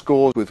set of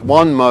scores with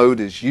one mode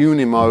is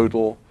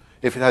unimodal.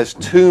 If it has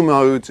two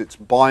modes, it's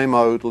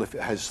bimodal. If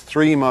it has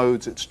 3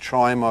 modes, it's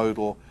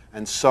trimodal,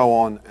 and so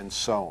on and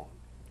so on.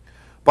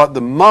 But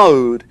the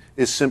mode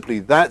is simply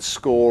that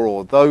score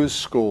or those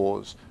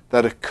scores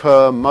that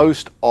occur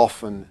most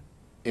often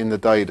in the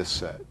data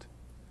set.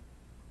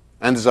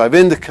 And as I've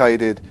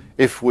indicated,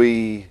 if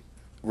we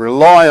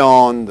rely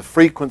on the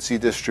frequency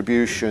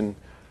distribution,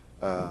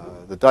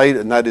 the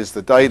data, and that is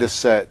the data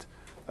set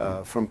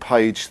from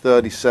page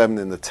 37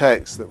 in the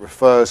text that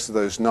refers to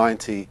those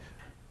 90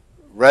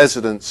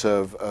 residents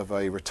of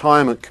a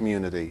retirement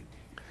community,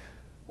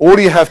 all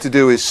you have to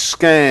do is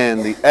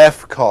scan the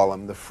F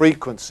column, the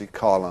frequency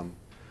column,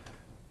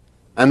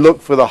 and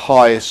look for the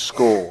highest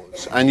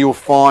scores. And you'll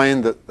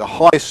find that the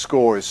highest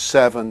score is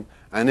 7,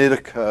 and it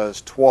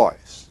occurs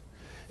twice.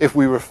 If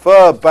we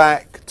refer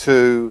back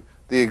to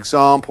the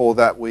example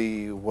that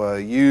we were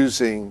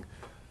using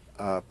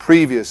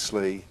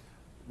previously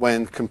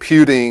when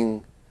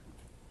computing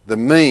the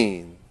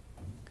mean,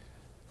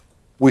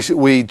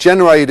 we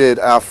generated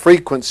our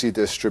frequency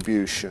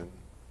distribution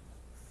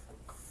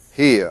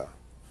here.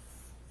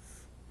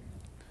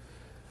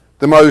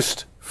 The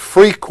most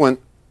frequent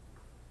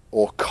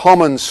or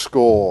common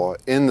score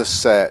in the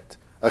set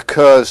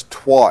occurs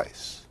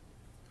twice,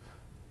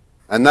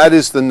 and that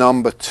is the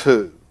number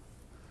 2.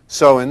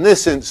 So in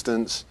this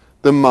instance,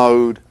 the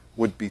mode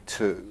would be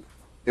 2.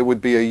 It would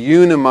be a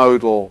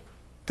unimodal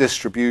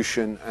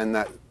distribution, and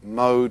that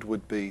mode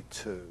would be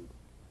 2.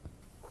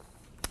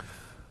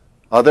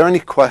 Are there any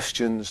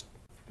questions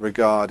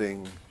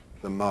regarding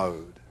the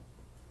mode?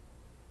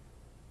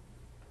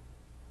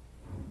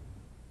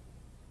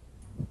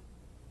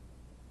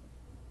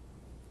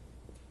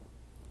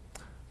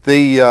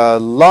 The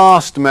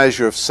last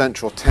measure of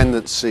central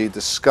tendency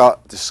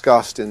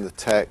discussed in the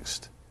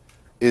text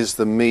is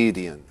the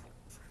median.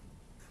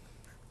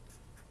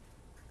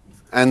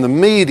 And the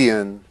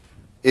median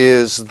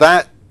is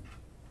that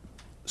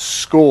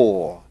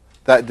score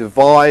that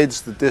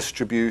divides the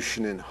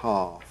distribution in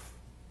half,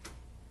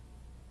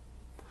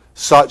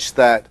 such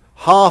that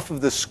half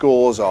of the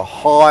scores are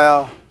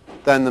higher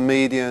than the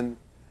median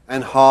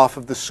and half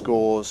of the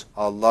scores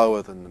are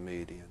lower than the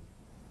median.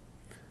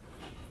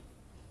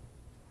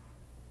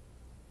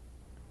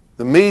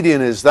 The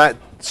median is that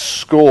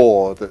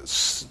score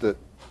that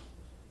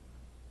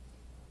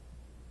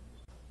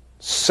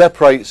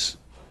separates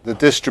the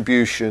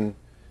distribution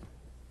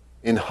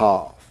in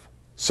half,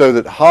 so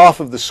that half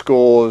of the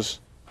scores,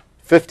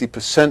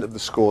 50% of the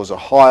scores, are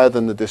higher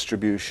than the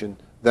distribution,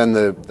 than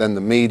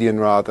the median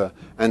rather,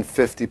 and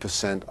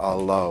 50% are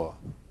lower.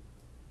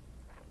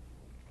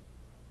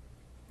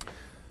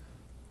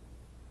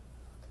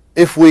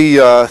 If we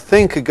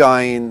think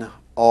again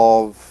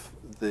of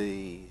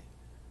the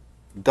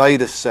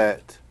data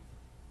set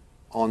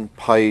on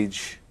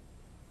page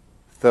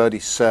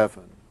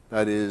 37,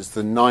 that is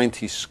the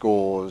 90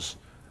 scores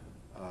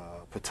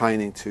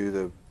pertaining to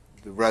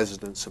the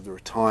residents of the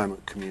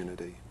retirement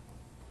community.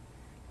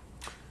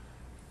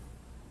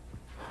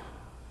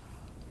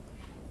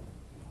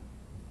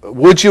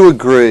 Would you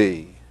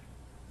agree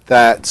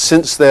that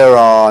since there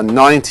are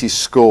 90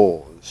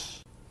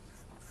 scores,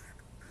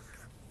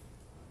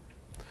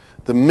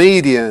 the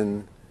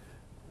median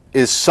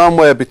is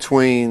somewhere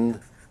between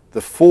the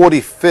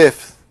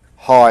 45th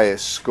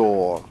highest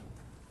score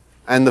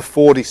and the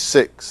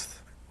 46th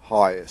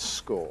highest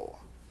score?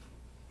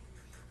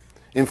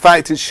 In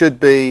fact, it should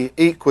be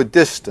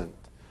equidistant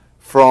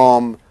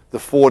from the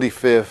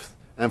 45th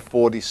and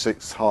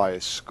 46th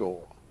highest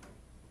score.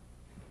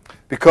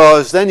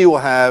 Because then you will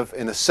have,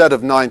 in a set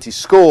of 90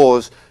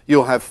 scores,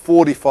 you'll have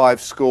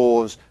 45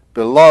 scores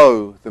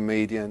below the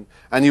median,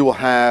 and you will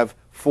have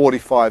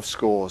 45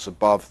 scores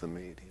above the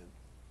median.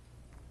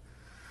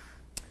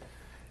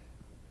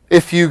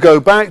 If you go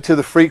back to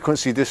the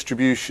frequency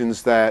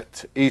distributions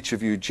that each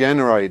of you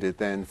generated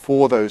then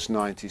for those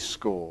 90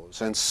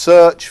 scores and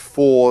search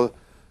for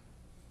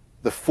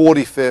the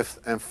 45th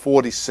and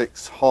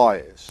 46th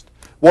highest,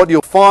 what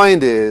you'll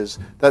find is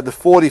that the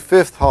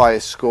 45th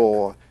highest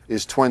score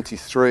is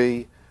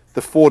 23,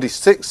 the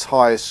 46th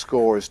highest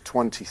score is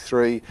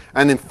 23,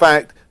 and in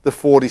fact the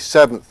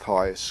 47th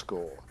highest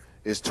score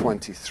is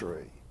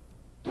 23.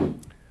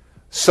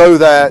 So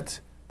that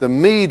the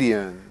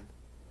median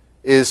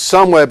is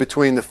somewhere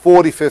between the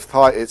 45th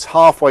high, it's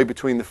halfway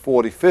between the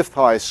 45th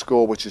highest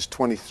score, which is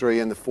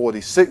 23, and the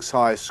 46th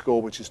highest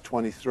score, which is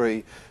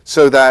 23,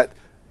 so that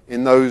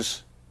in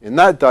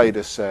that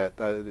data set,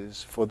 that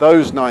is, for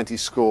those 90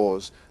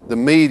 scores, the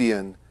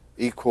median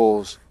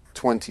equals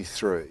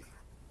 23.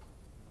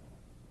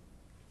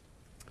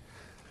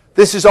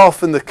 This is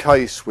often the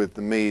case with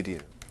the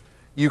median.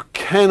 You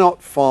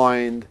cannot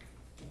find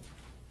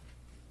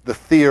the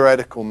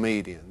theoretical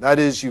median. That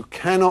is, you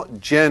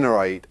cannot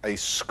generate a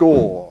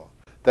score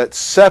that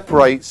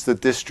separates the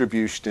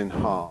distribution in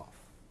half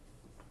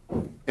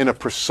in a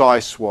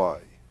precise way.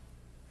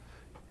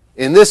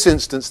 In this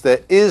instance,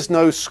 there is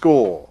no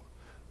score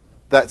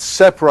that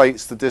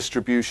separates the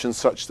distribution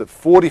such that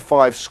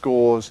 45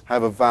 scores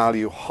have a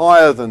value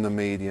higher than the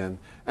median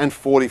and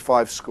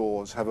 45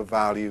 scores have a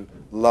value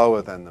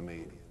lower than the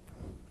median.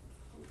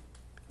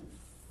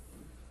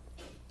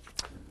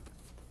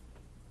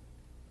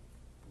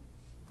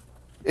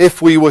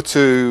 If we were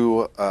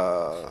to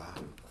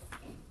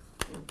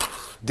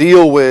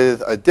deal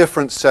with a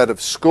different set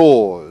of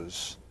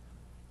scores,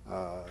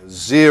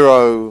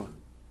 0,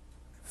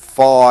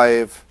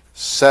 5,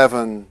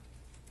 7,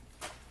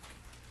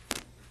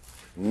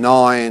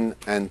 9,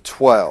 and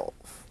 12,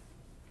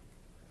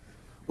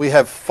 we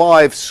have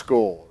 5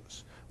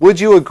 scores. Would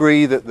you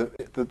agree that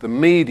the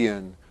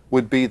median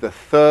would be the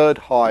third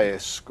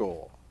highest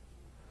score?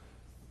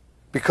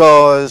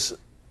 Because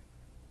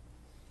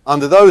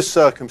under those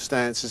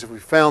circumstances, if we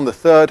found the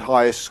third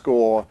highest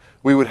score,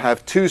 we would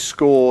have 2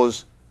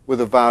 scores with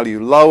a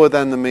value lower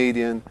than the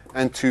median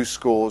and 2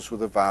 scores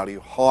with a value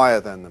higher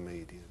than the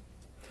median.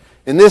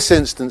 In this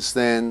instance,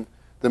 then,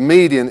 the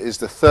median is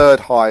the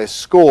third highest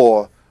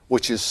score,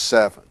 which is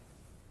 7.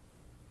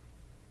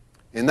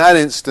 In that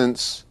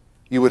instance,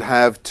 you would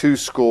have 2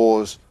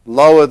 scores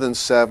lower than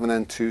 7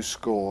 and 2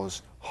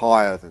 scores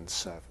higher than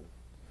 7.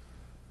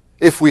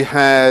 If we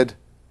had,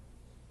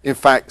 in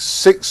fact,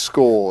 6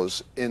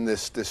 scores in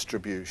this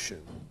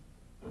distribution,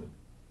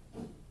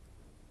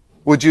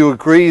 would you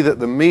agree that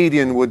the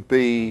median would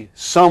be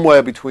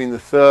somewhere between the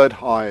third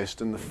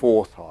highest and the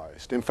fourth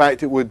highest? In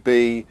fact, it would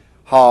be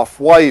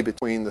halfway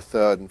between the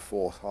third and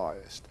fourth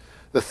highest.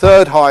 The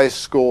third highest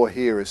score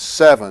here is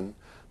 7.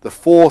 The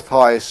fourth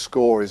highest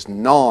score is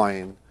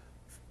 9.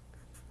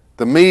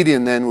 The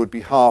median then would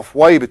be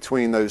halfway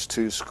between those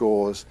 2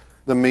 scores.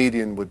 The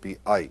median would be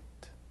 8.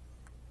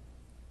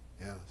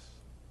 Yes.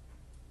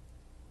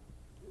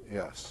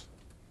 Yes.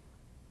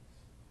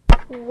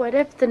 What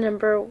if the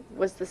number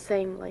was the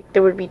same? Like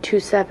there would be 2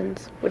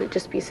 7s. Would it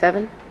just be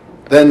 7?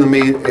 Then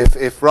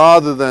if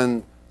rather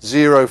than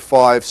 0,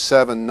 5,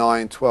 7,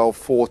 9, 12,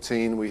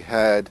 14, we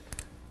had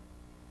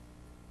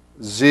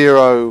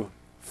 0,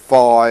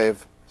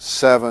 5,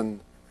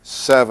 7,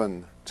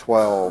 7,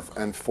 12,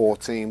 and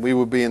 14. We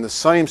would be in the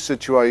same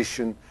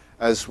situation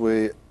as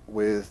with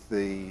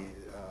the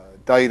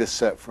data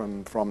set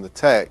from the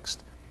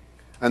text,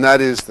 and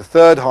that is the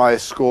third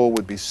highest score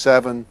would be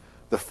 7,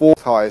 the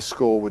fourth highest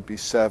score would be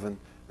 7,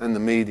 and the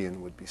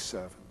median would be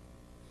 7.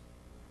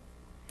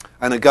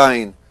 And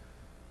again,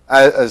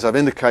 as I've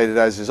indicated,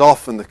 as is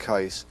often the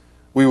case,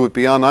 we would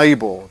be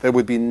unable, there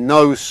would be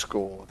no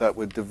score that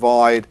would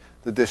divide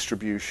the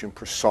distribution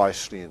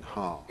precisely in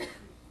half.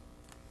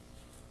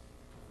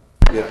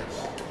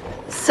 Yes?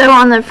 So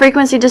on the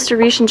frequency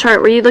distribution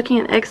chart, were you looking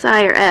at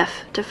XI or F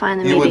to find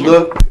the median? You would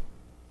look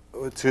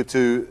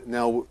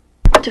now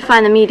to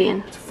find the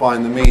median. to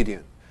find the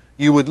median.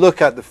 You would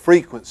look at the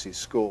frequency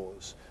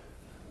scores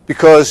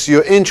because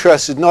you're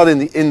interested not in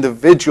the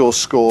individual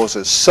scores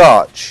as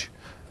such.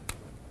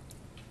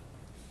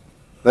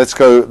 Let's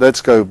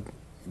go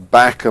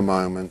back a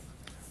moment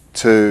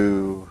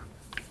to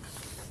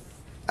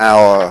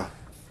our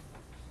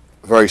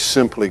very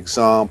simple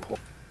example.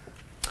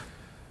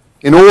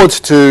 In order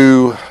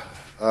to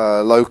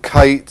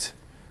locate,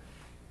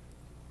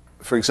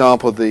 for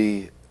example,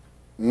 the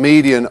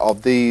median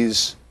of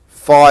these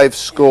 5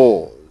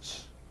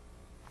 scores,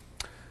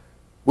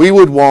 we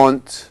would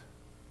want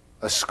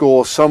a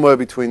score somewhere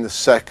between the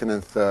second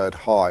and third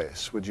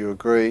highest. Would you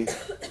agree?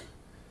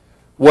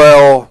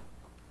 Well,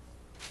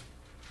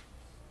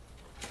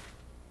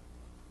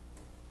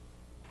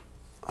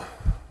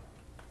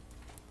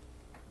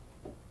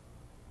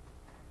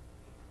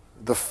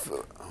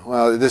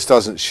 this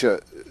doesn't show.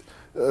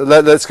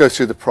 Let's go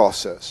through the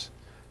process.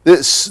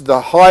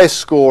 The highest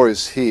score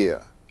is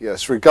here.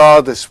 Yes,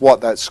 regardless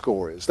what that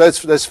score is.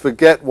 Let's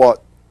forget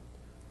what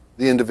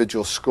the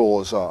individual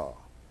scores are.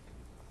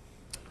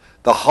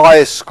 The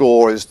highest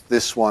score is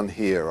this one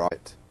here,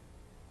 right?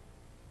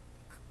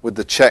 With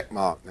the check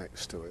mark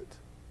next to it.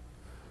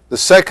 The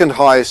second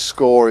highest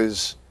score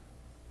is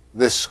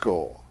this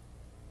score.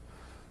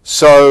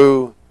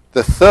 So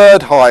the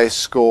third highest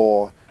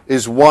score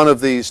is one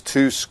of these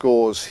 2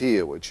 scores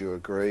here. Would you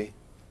agree?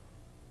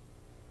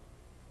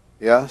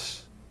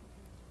 Yes?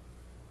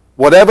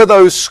 Whatever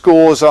those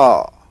scores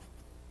are,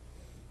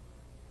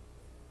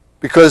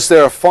 because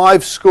there are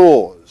 5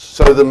 scores,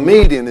 so the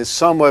median is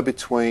somewhere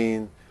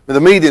between, the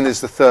median is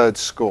the third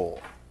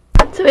score.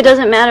 So it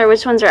doesn't matter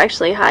which ones are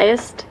actually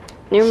highest?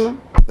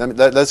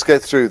 Let's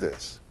get through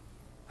this.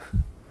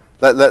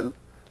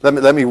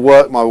 Let me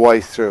work my way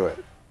through it.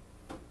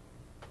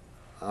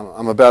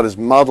 I'm about as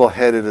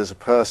muddle-headed as a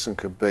person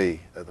could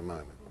be at the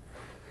moment.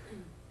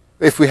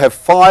 If we have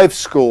 5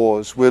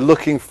 scores, we're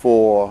looking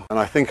for, and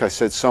I think I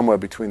said somewhere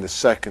between the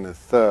second and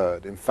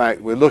third. In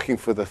fact, we're looking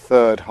for the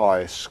third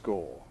highest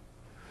score.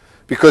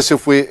 Because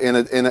if we, in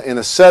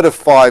a set of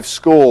 5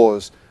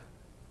 scores,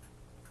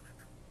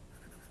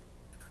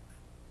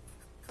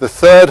 the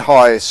third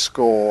highest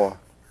score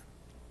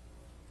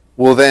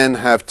will then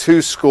have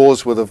 2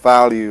 scores with a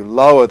value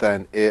lower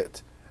than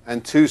it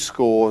and 2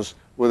 scores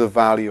with a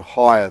value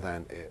higher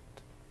than it.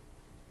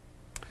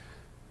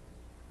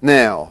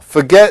 Now,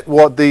 forget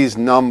what these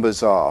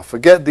numbers are.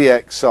 Forget the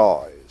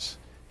XIs.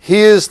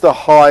 Here's the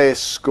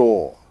highest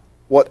score,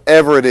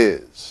 whatever it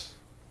is,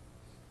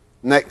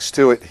 next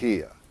to it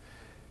here.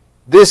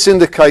 This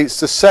indicates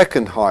the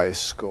second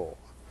highest score,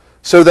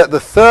 so that the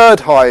third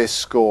highest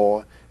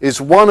score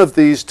is one of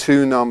these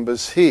 2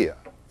 numbers here.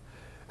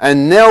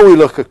 And now we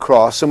look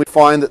across and we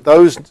find that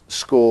those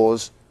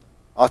scores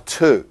are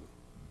 2,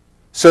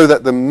 so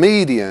that the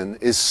median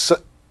is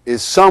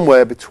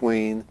somewhere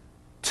between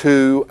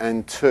 2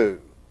 and 2,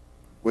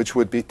 which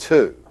would be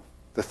 2.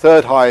 The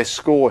third highest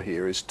score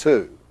here is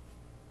 2.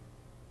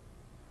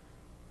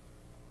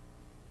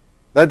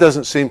 That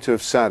doesn't seem to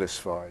have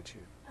satisfied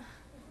you.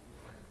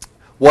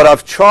 What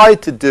I've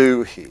tried to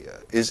do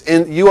here is,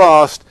 you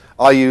asked,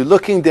 are you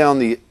looking down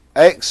the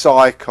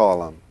XI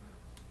column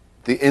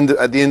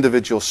at the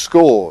individual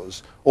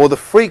scores, or the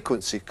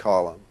frequency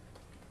column,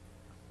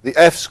 the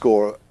F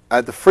score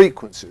at the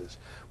frequencies?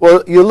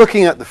 Well, you're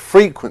looking at the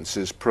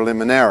frequencies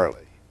preliminarily,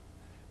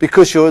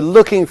 because you're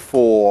looking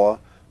for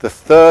the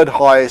third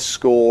highest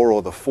score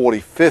or the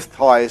 45th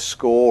highest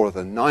score or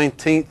the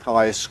 19th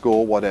highest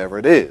score, whatever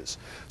it is.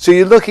 So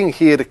you're looking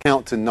here to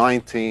count to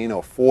 19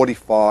 or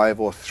 45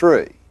 or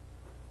 3.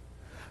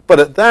 But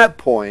at that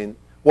point,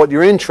 what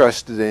you're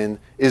interested in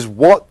is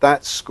what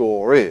that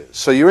score is.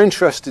 So you're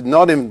interested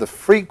not in the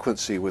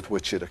frequency with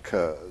which it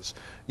occurs.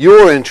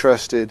 You're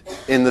interested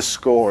in the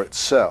score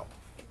itself.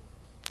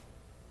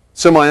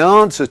 So my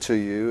answer to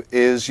you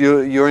is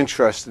you're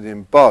interested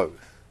in both.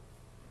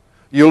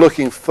 You're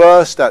looking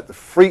first at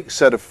the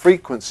set of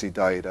frequency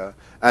data,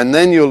 and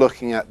then you're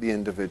looking at the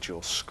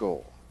individual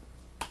score.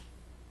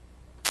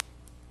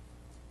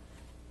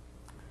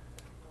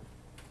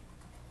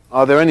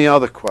 Are there any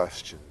other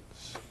questions?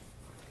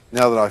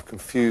 Now that I've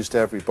confused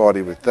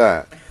everybody with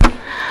that.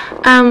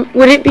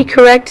 Would it be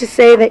correct to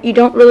say that you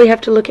don't really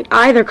have to look at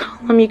either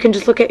column, you can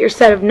just look at your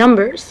set of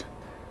numbers?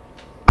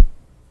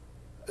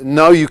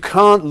 no, you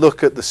can't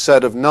look at the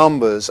set of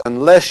numbers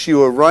unless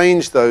you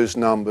arrange those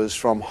numbers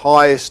from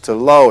highest to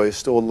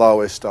lowest or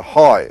lowest to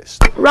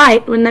highest.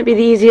 Right, wouldn't that be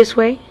the easiest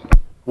way?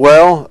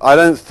 Well, I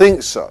don't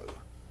think so.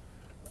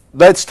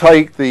 Let's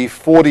take the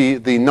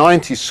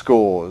 90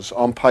 scores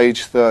on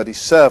page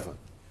 37.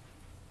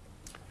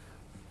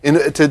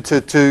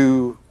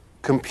 To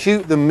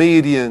compute the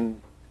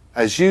median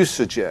as you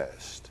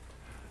suggest,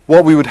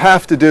 what we would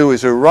have to do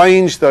is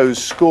arrange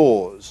those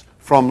scores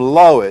from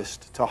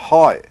lowest to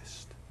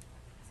highest.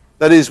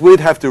 That is, we'd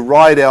have to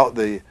write out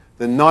the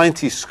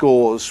 90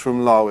 scores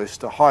from lowest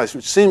to highest,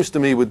 which seems to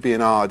me would be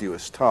an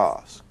arduous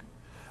task.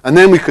 And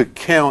then we could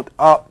count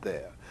up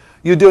there.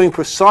 You're doing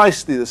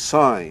precisely the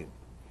same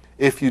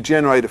if you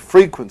generate a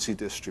frequency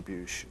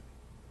distribution,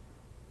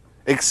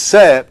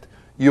 except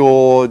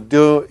you're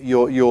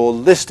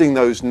listing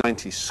those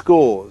 90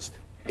 scores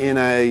in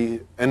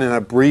an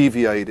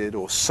abbreviated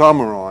or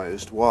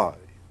summarized way.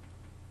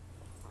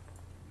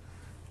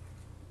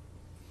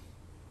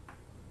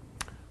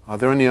 Are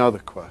there any other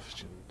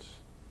questions?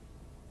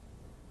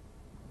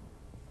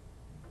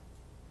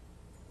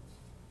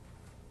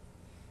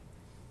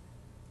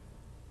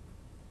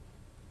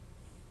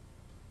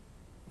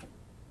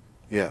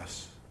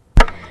 Yes.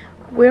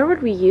 Where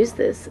would we use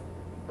this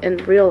in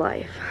real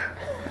life?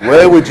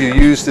 Where would you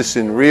use this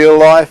in real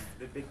life?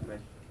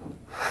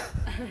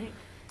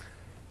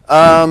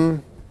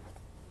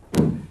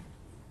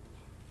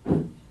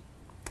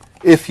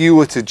 If you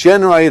were to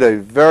generate a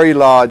very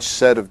large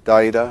set of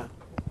data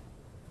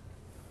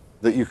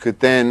that you could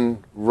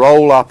then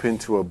roll up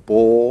into a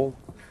ball,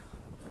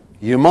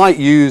 you might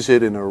use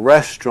it in a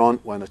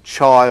restaurant when a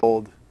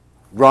child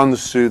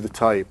runs through the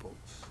tables,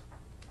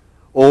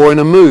 or in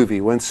a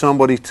movie when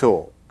somebody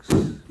talks.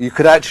 You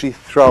could actually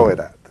throw it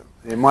at them.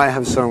 It might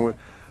have some.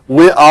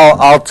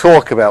 I'll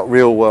talk about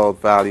real-world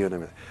value in a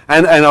minute.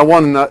 And I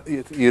want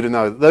you to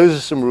know that those are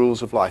some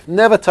rules of life.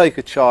 Never take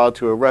a child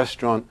to a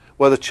restaurant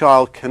where the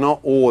child cannot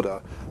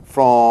order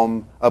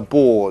from a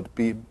board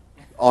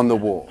on the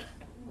wall.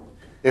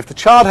 If the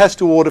child has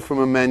to order from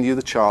a menu,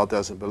 the child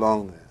doesn't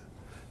belong there.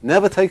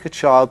 Never take a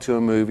child to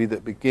a movie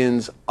that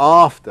begins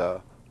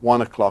after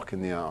 1 o'clock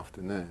in the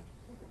afternoon.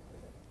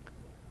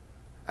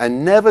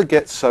 And never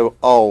get so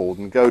old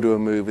and go to a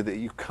movie that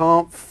you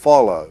can't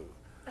follow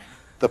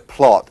the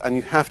plot and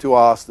you have to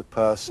ask the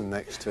person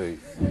next to you.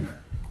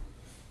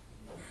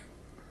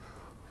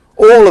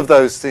 All of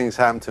those things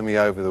happened to me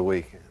over the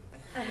weekend.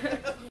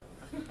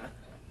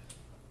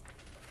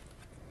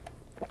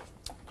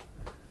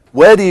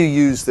 Where do you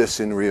use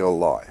this in real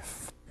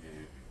life?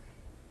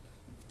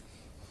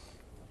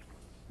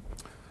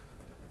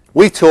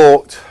 We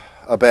talked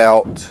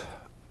about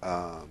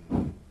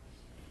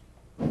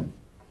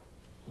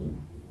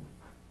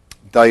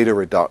data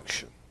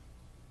reduction.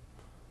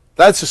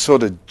 That's a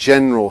sort of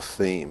general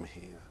theme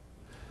here.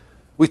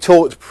 We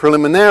talked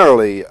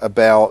preliminarily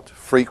about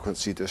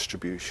frequency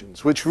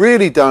distributions, which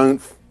really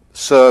don't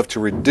serve to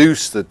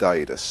reduce the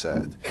data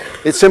set.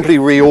 It simply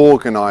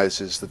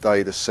reorganizes the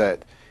data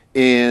set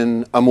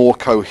in a more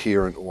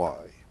coherent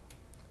way.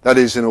 That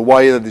is, in a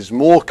way that is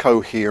more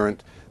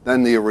coherent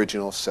than the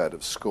original set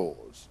of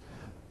scores.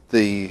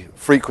 The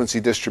frequency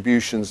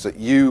distributions that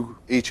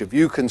each of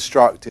you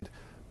constructed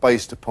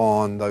based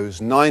upon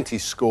those 90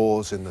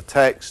 scores in the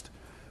text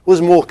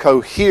was more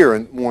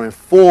coherent, more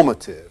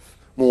informative,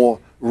 more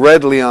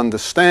readily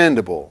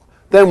understandable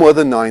than were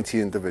the 90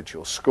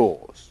 individual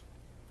scores.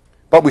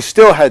 But we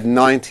still had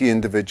 90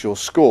 individual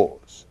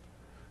scores.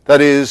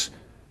 That is,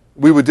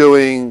 we were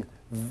doing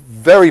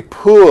very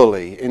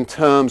poorly in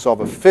terms of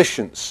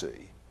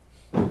efficiency,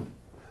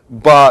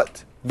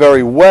 but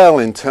very well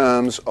in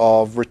terms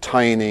of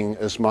retaining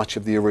as much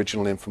of the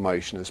original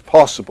information as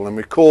possible. And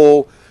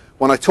recall,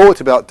 when I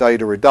talked about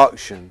data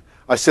reduction,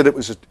 I said it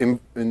was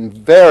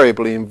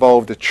invariably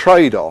involved a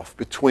trade-off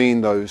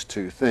between those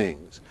two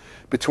things,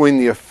 between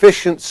the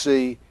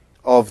efficiency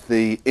of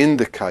the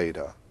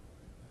indicator,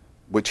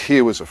 which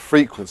here was a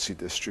frequency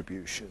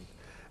distribution,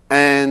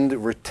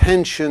 and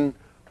retention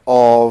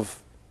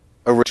of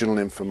original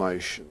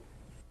information.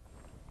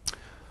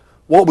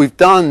 What we've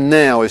done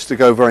now is to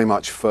go very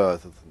much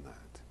further than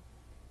that.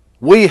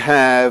 We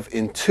have,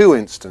 in two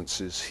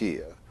instances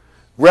here,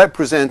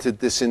 represented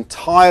this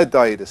entire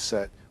data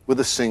set with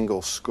a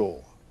single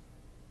score.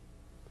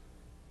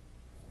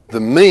 The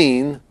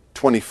mean,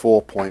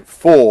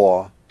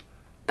 24.4,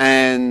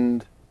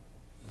 and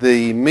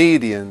the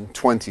median,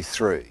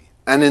 23.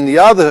 And in the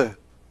other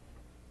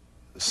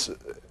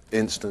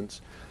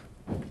instance,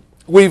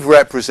 we've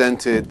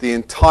represented the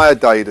entire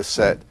data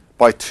set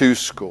by two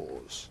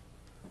scores,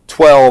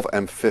 12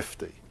 and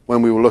 50,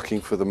 when we were looking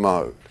for the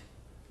mode.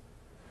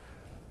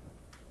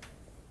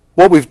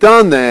 What we've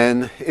done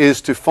then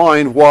is to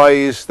find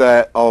ways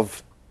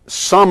of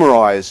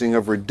summarizing,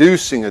 of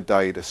reducing a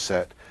data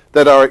set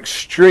that are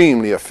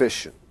extremely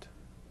efficient.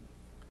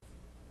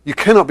 You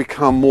cannot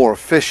become more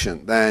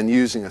efficient than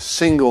using a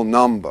single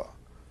number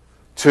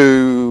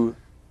to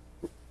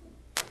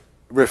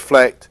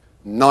reflect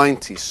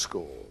 90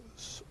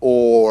 scores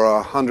or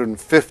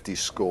 150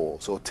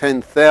 scores or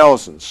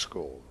 10,000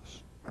 scores.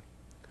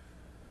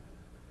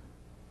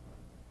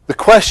 The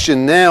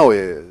question now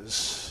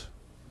is,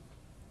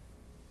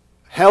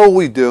 how are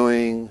we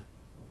doing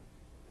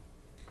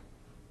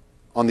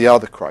on the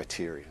other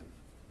criterion?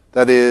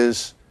 That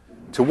is,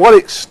 to what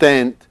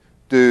extent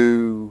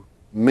do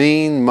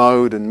mean,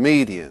 mode, and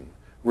median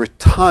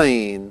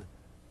retain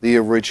the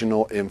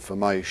original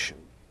information?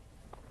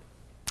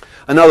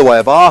 Another way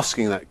of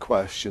asking that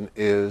question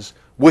is,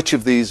 which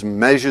of these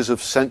measures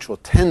of central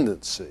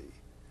tendency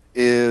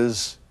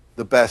is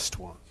the best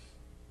one?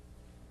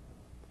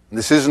 And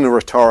this isn't a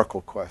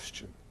rhetorical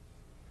question.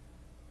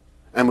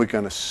 And we're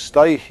going to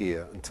stay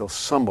here until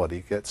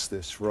somebody gets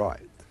this right.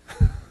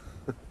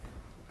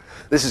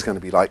 This is going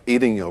to be like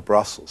eating your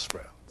Brussels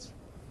sprouts.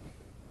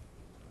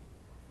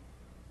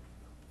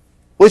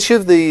 Which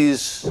of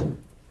these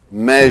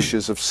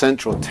measures of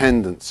central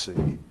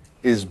tendency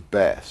is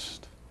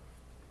best?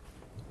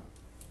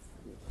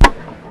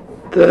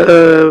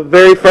 The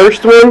very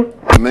first one?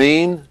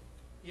 Mean?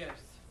 Yes.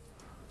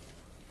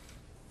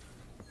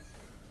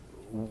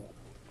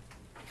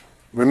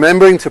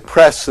 Remembering to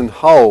press and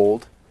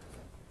hold,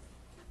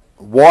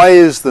 why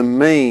is the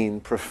mean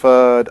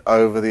preferred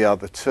over the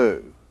other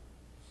two?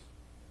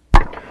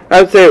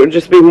 I would say it would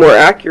just be more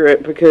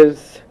accurate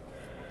because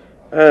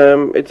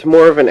it's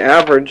more of an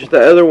average.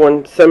 The other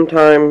one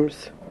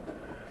sometimes,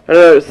 I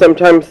don't know, it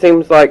sometimes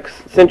seems like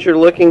since you're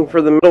looking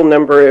for the middle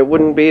number, it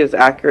wouldn't be as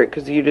accurate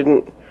because you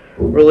didn't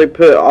really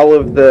put all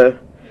of the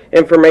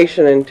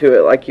information into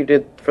it like you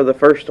did for the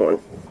first one.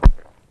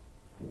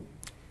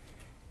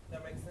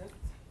 That makes sense?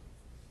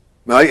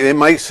 It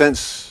makes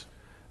sense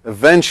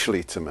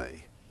eventually to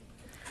me.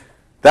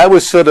 That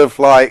was sort of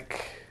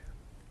like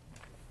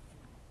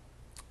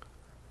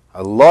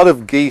a lot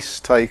of geese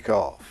take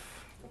off.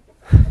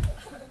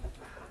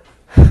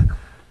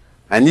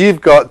 And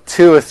you've got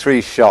 2 or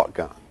 3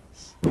 shotguns.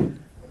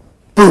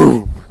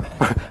 Boom!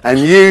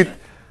 And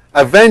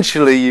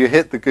eventually you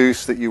hit the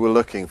goose that you were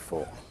looking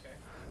for.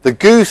 The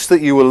goose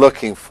that you were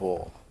looking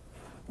for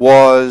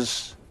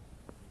was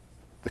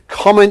the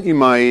comment you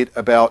made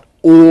about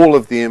all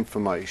of the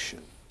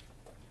information.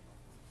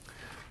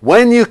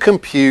 When you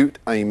compute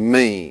a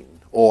mean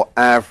or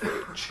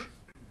average,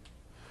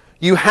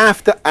 you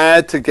have to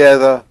add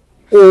together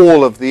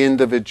all of the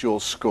individual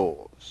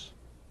scores.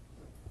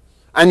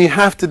 And you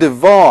have to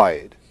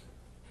divide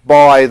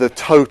by the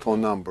total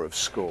number of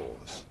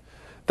scores.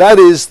 That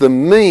is, the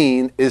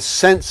mean is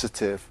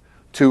sensitive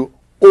to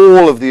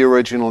all of the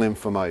original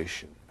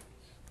information.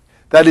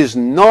 That is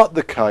not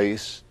the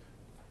case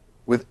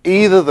with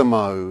either the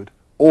mode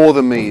or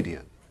the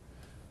median.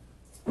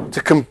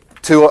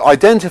 To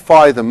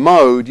identify the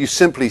mode, you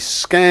simply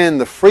scan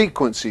the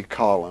frequency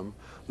column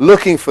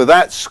looking for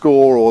that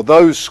score or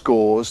those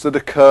scores that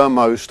occur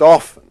most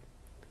often.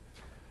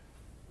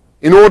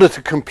 In order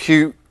to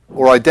compute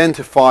or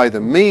identify the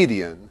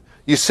median,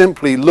 you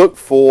simply look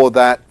for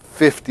that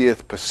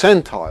 50th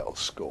percentile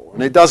score.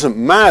 And it doesn't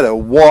matter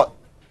what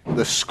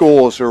the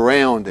scores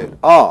around it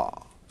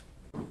are.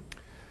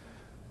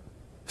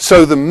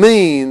 So the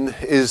mean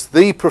is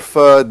the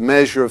preferred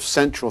measure of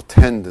central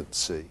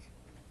tendency,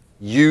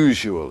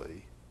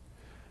 usually,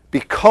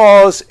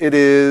 because it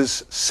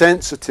is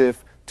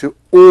sensitive to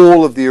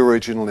all of the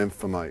original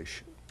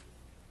information.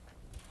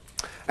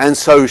 And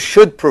so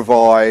should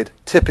provide,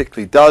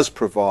 typically does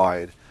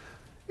provide,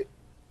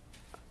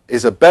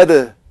 is a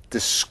better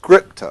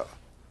descriptor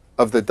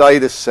of the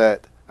data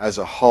set as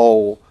a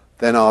whole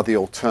than are the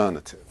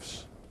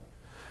alternatives.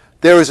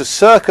 There is a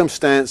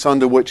circumstance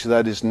under which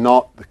that is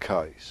not the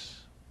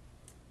case.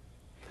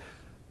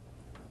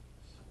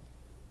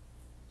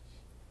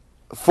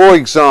 For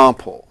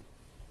example,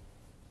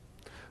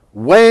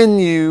 when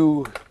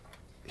you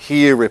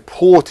hear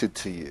reported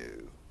to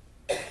you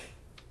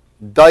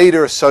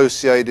data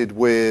associated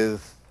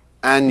with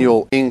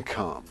annual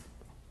income,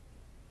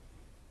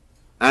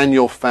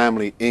 annual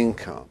family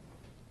income,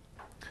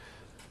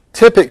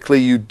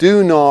 typically you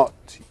do not,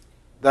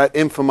 that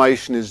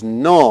information is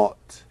not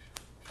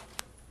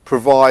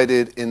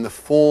provided in the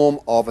form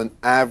of an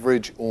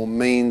average or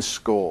mean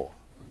score.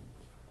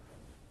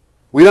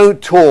 We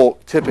don't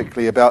talk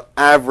typically about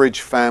average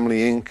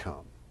family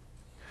income.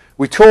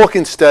 We talk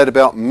instead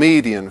about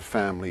median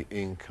family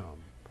income.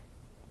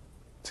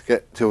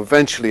 To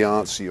eventually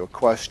answer your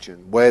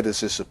question, where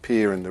does this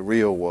appear in the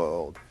real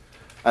world?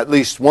 At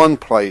least one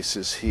place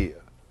is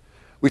here.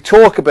 We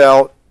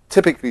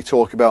typically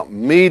talk about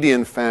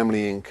median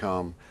family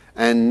income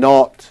and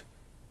not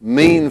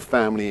mean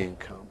family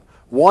income.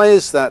 Why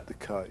is that the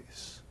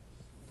case?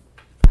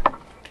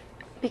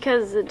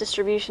 Because the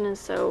distribution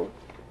is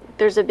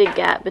there's a big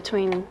gap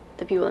between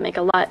the people that make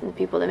a lot and the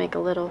people that make a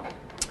little.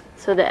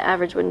 So the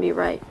average wouldn't be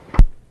right.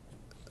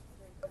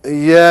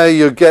 Yeah,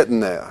 you're getting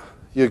there.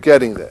 You're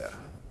getting there.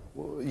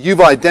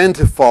 You've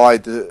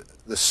identified the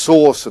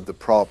source of the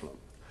problem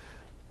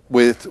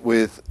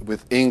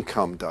with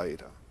income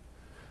data.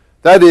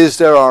 That is,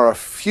 there are a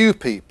few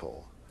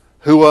people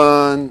who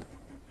earn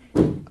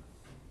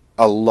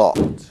a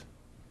lot.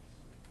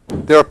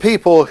 There are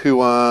people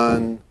who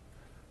earn,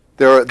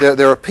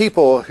 there are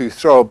people who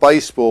throw a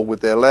baseball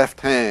with their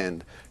left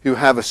hand who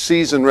have a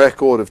season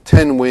record of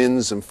 10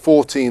 wins and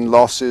 14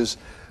 losses,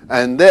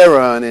 and they're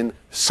earning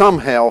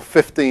somehow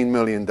 $15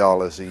 million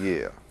a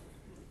year.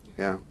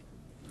 Yeah.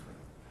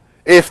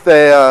 If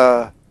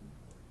they're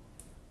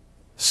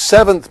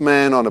seventh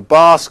man on a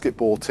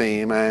basketball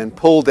team and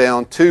pull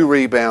down 2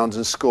 rebounds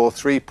and score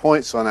 3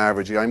 points on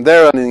average a game,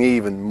 they're earning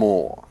even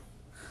more.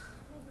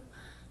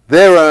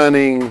 They're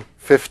earning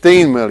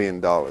 $15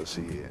 million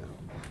a year.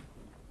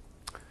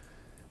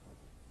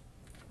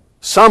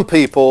 Some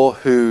people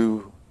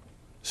who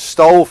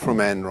stole from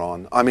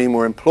Enron,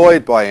 were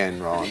employed by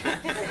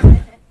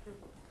Enron,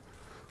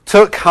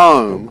 took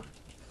home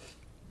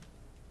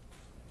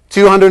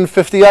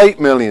 $258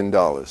 million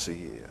a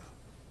year.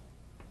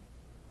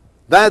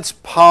 That's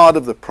part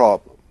of the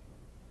problem.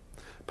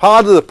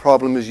 Part of the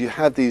problem is you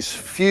have these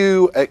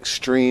few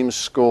extreme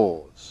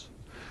scores.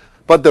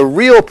 But the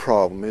real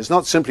problem is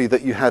not simply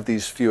that you have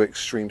these few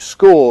extreme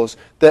scores,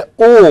 they're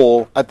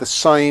all at the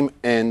same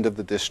end of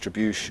the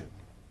distribution.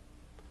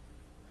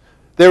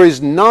 There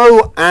is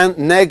no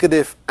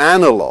negative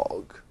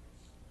analog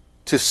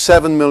to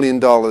 $7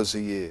 million a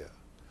year,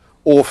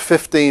 or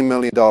 $15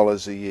 million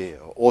a year,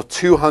 or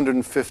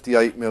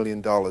 $258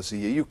 million a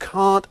year. You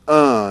can't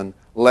earn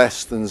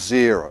less than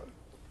 0.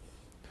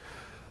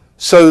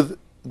 So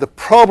the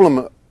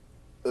problem,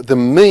 the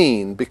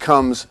mean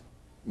becomes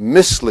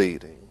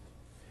misleading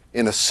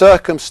in a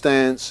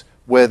circumstance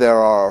where there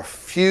are a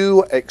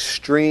few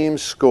extreme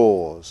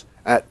scores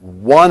at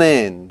one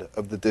end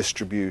of the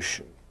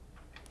distribution,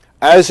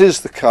 as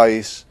is the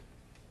case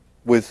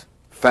with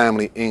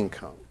family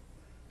income.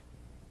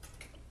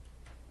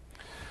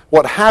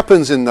 What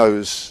happens in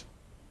those,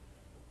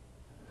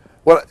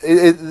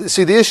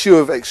 see, the issue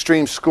of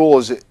extreme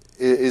scores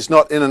is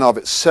not in and of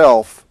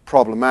itself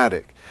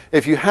problematic.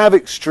 If you have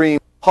extreme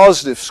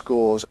positive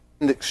scores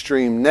and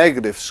extreme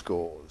negative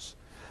scores,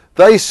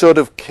 they sort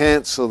of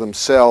cancel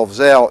themselves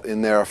out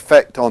in their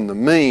effect on the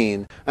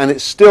mean, and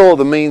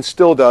the mean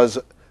still does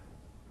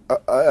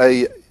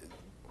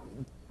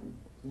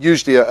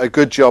usually a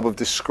good job of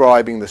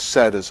describing the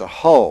set as a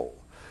whole.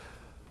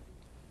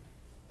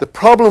 The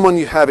problem when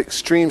you have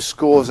extreme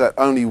scores at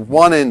only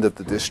one end of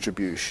the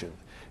distribution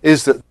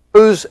is that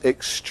those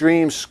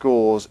extreme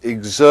scores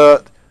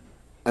exert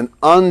an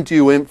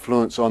undue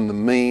influence on the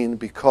mean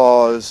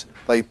because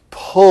they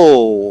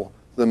pull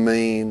the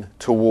mean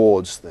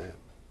towards them.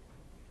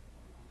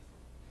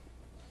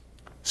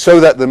 So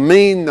that the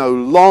mean no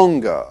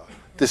longer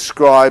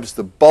describes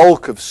the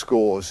bulk of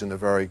scores in a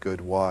very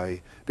good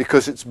way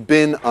because it's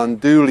been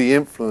unduly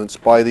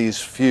influenced by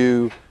these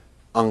few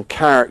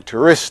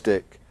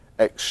uncharacteristic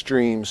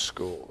extreme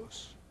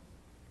scores.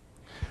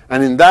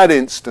 And in that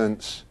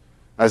instance,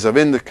 as I've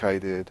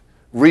indicated,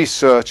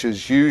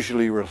 researchers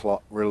usually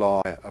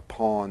rely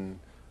upon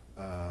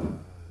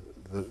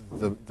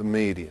the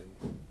median.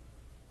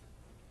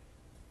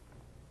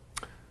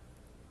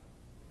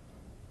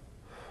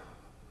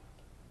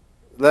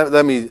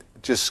 Let me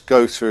just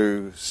go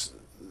through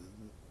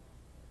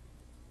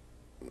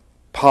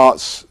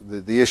parts,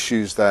 the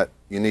issues that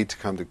you need to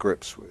come to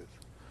grips with.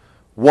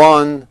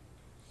 One,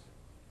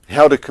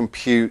 how to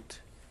compute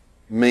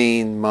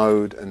mean,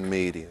 mode, and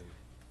median,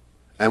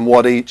 and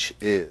what each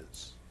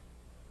is.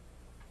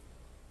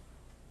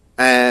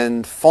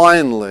 And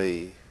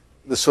finally,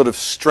 the sort of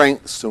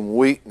strengths and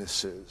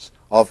weaknesses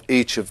of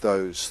each of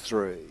those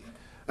three.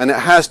 And it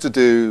has to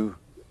do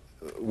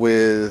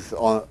with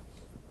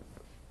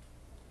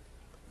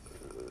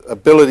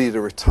ability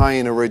to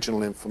retain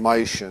original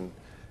information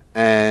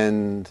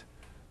and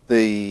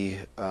the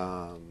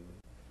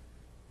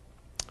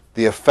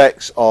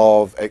effects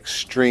of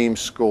extreme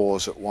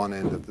scores at one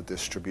end of the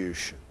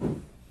distribution.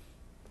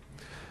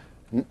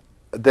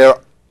 There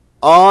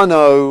are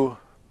no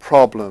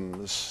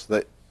problems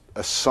that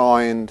are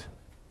assigned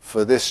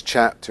for this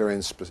chapter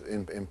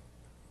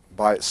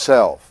by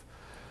itself.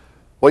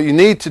 What you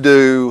need to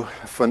do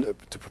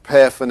to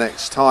prepare for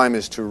next time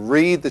is to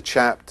read the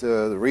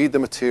chapter, read the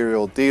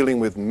material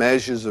dealing with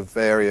measures of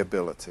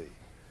variability.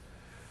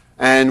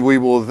 And we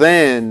will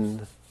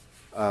then,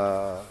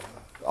 I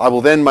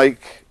will then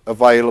make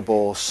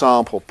available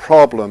sample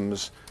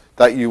problems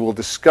that you will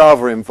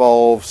discover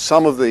involve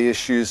some of the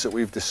issues that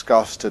we've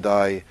discussed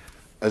today,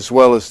 as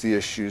well as the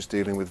issues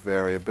dealing with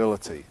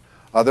variability.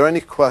 Are there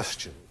any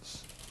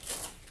questions?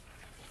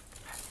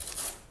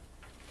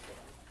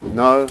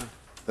 No?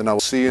 Then I will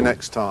see you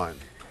next time.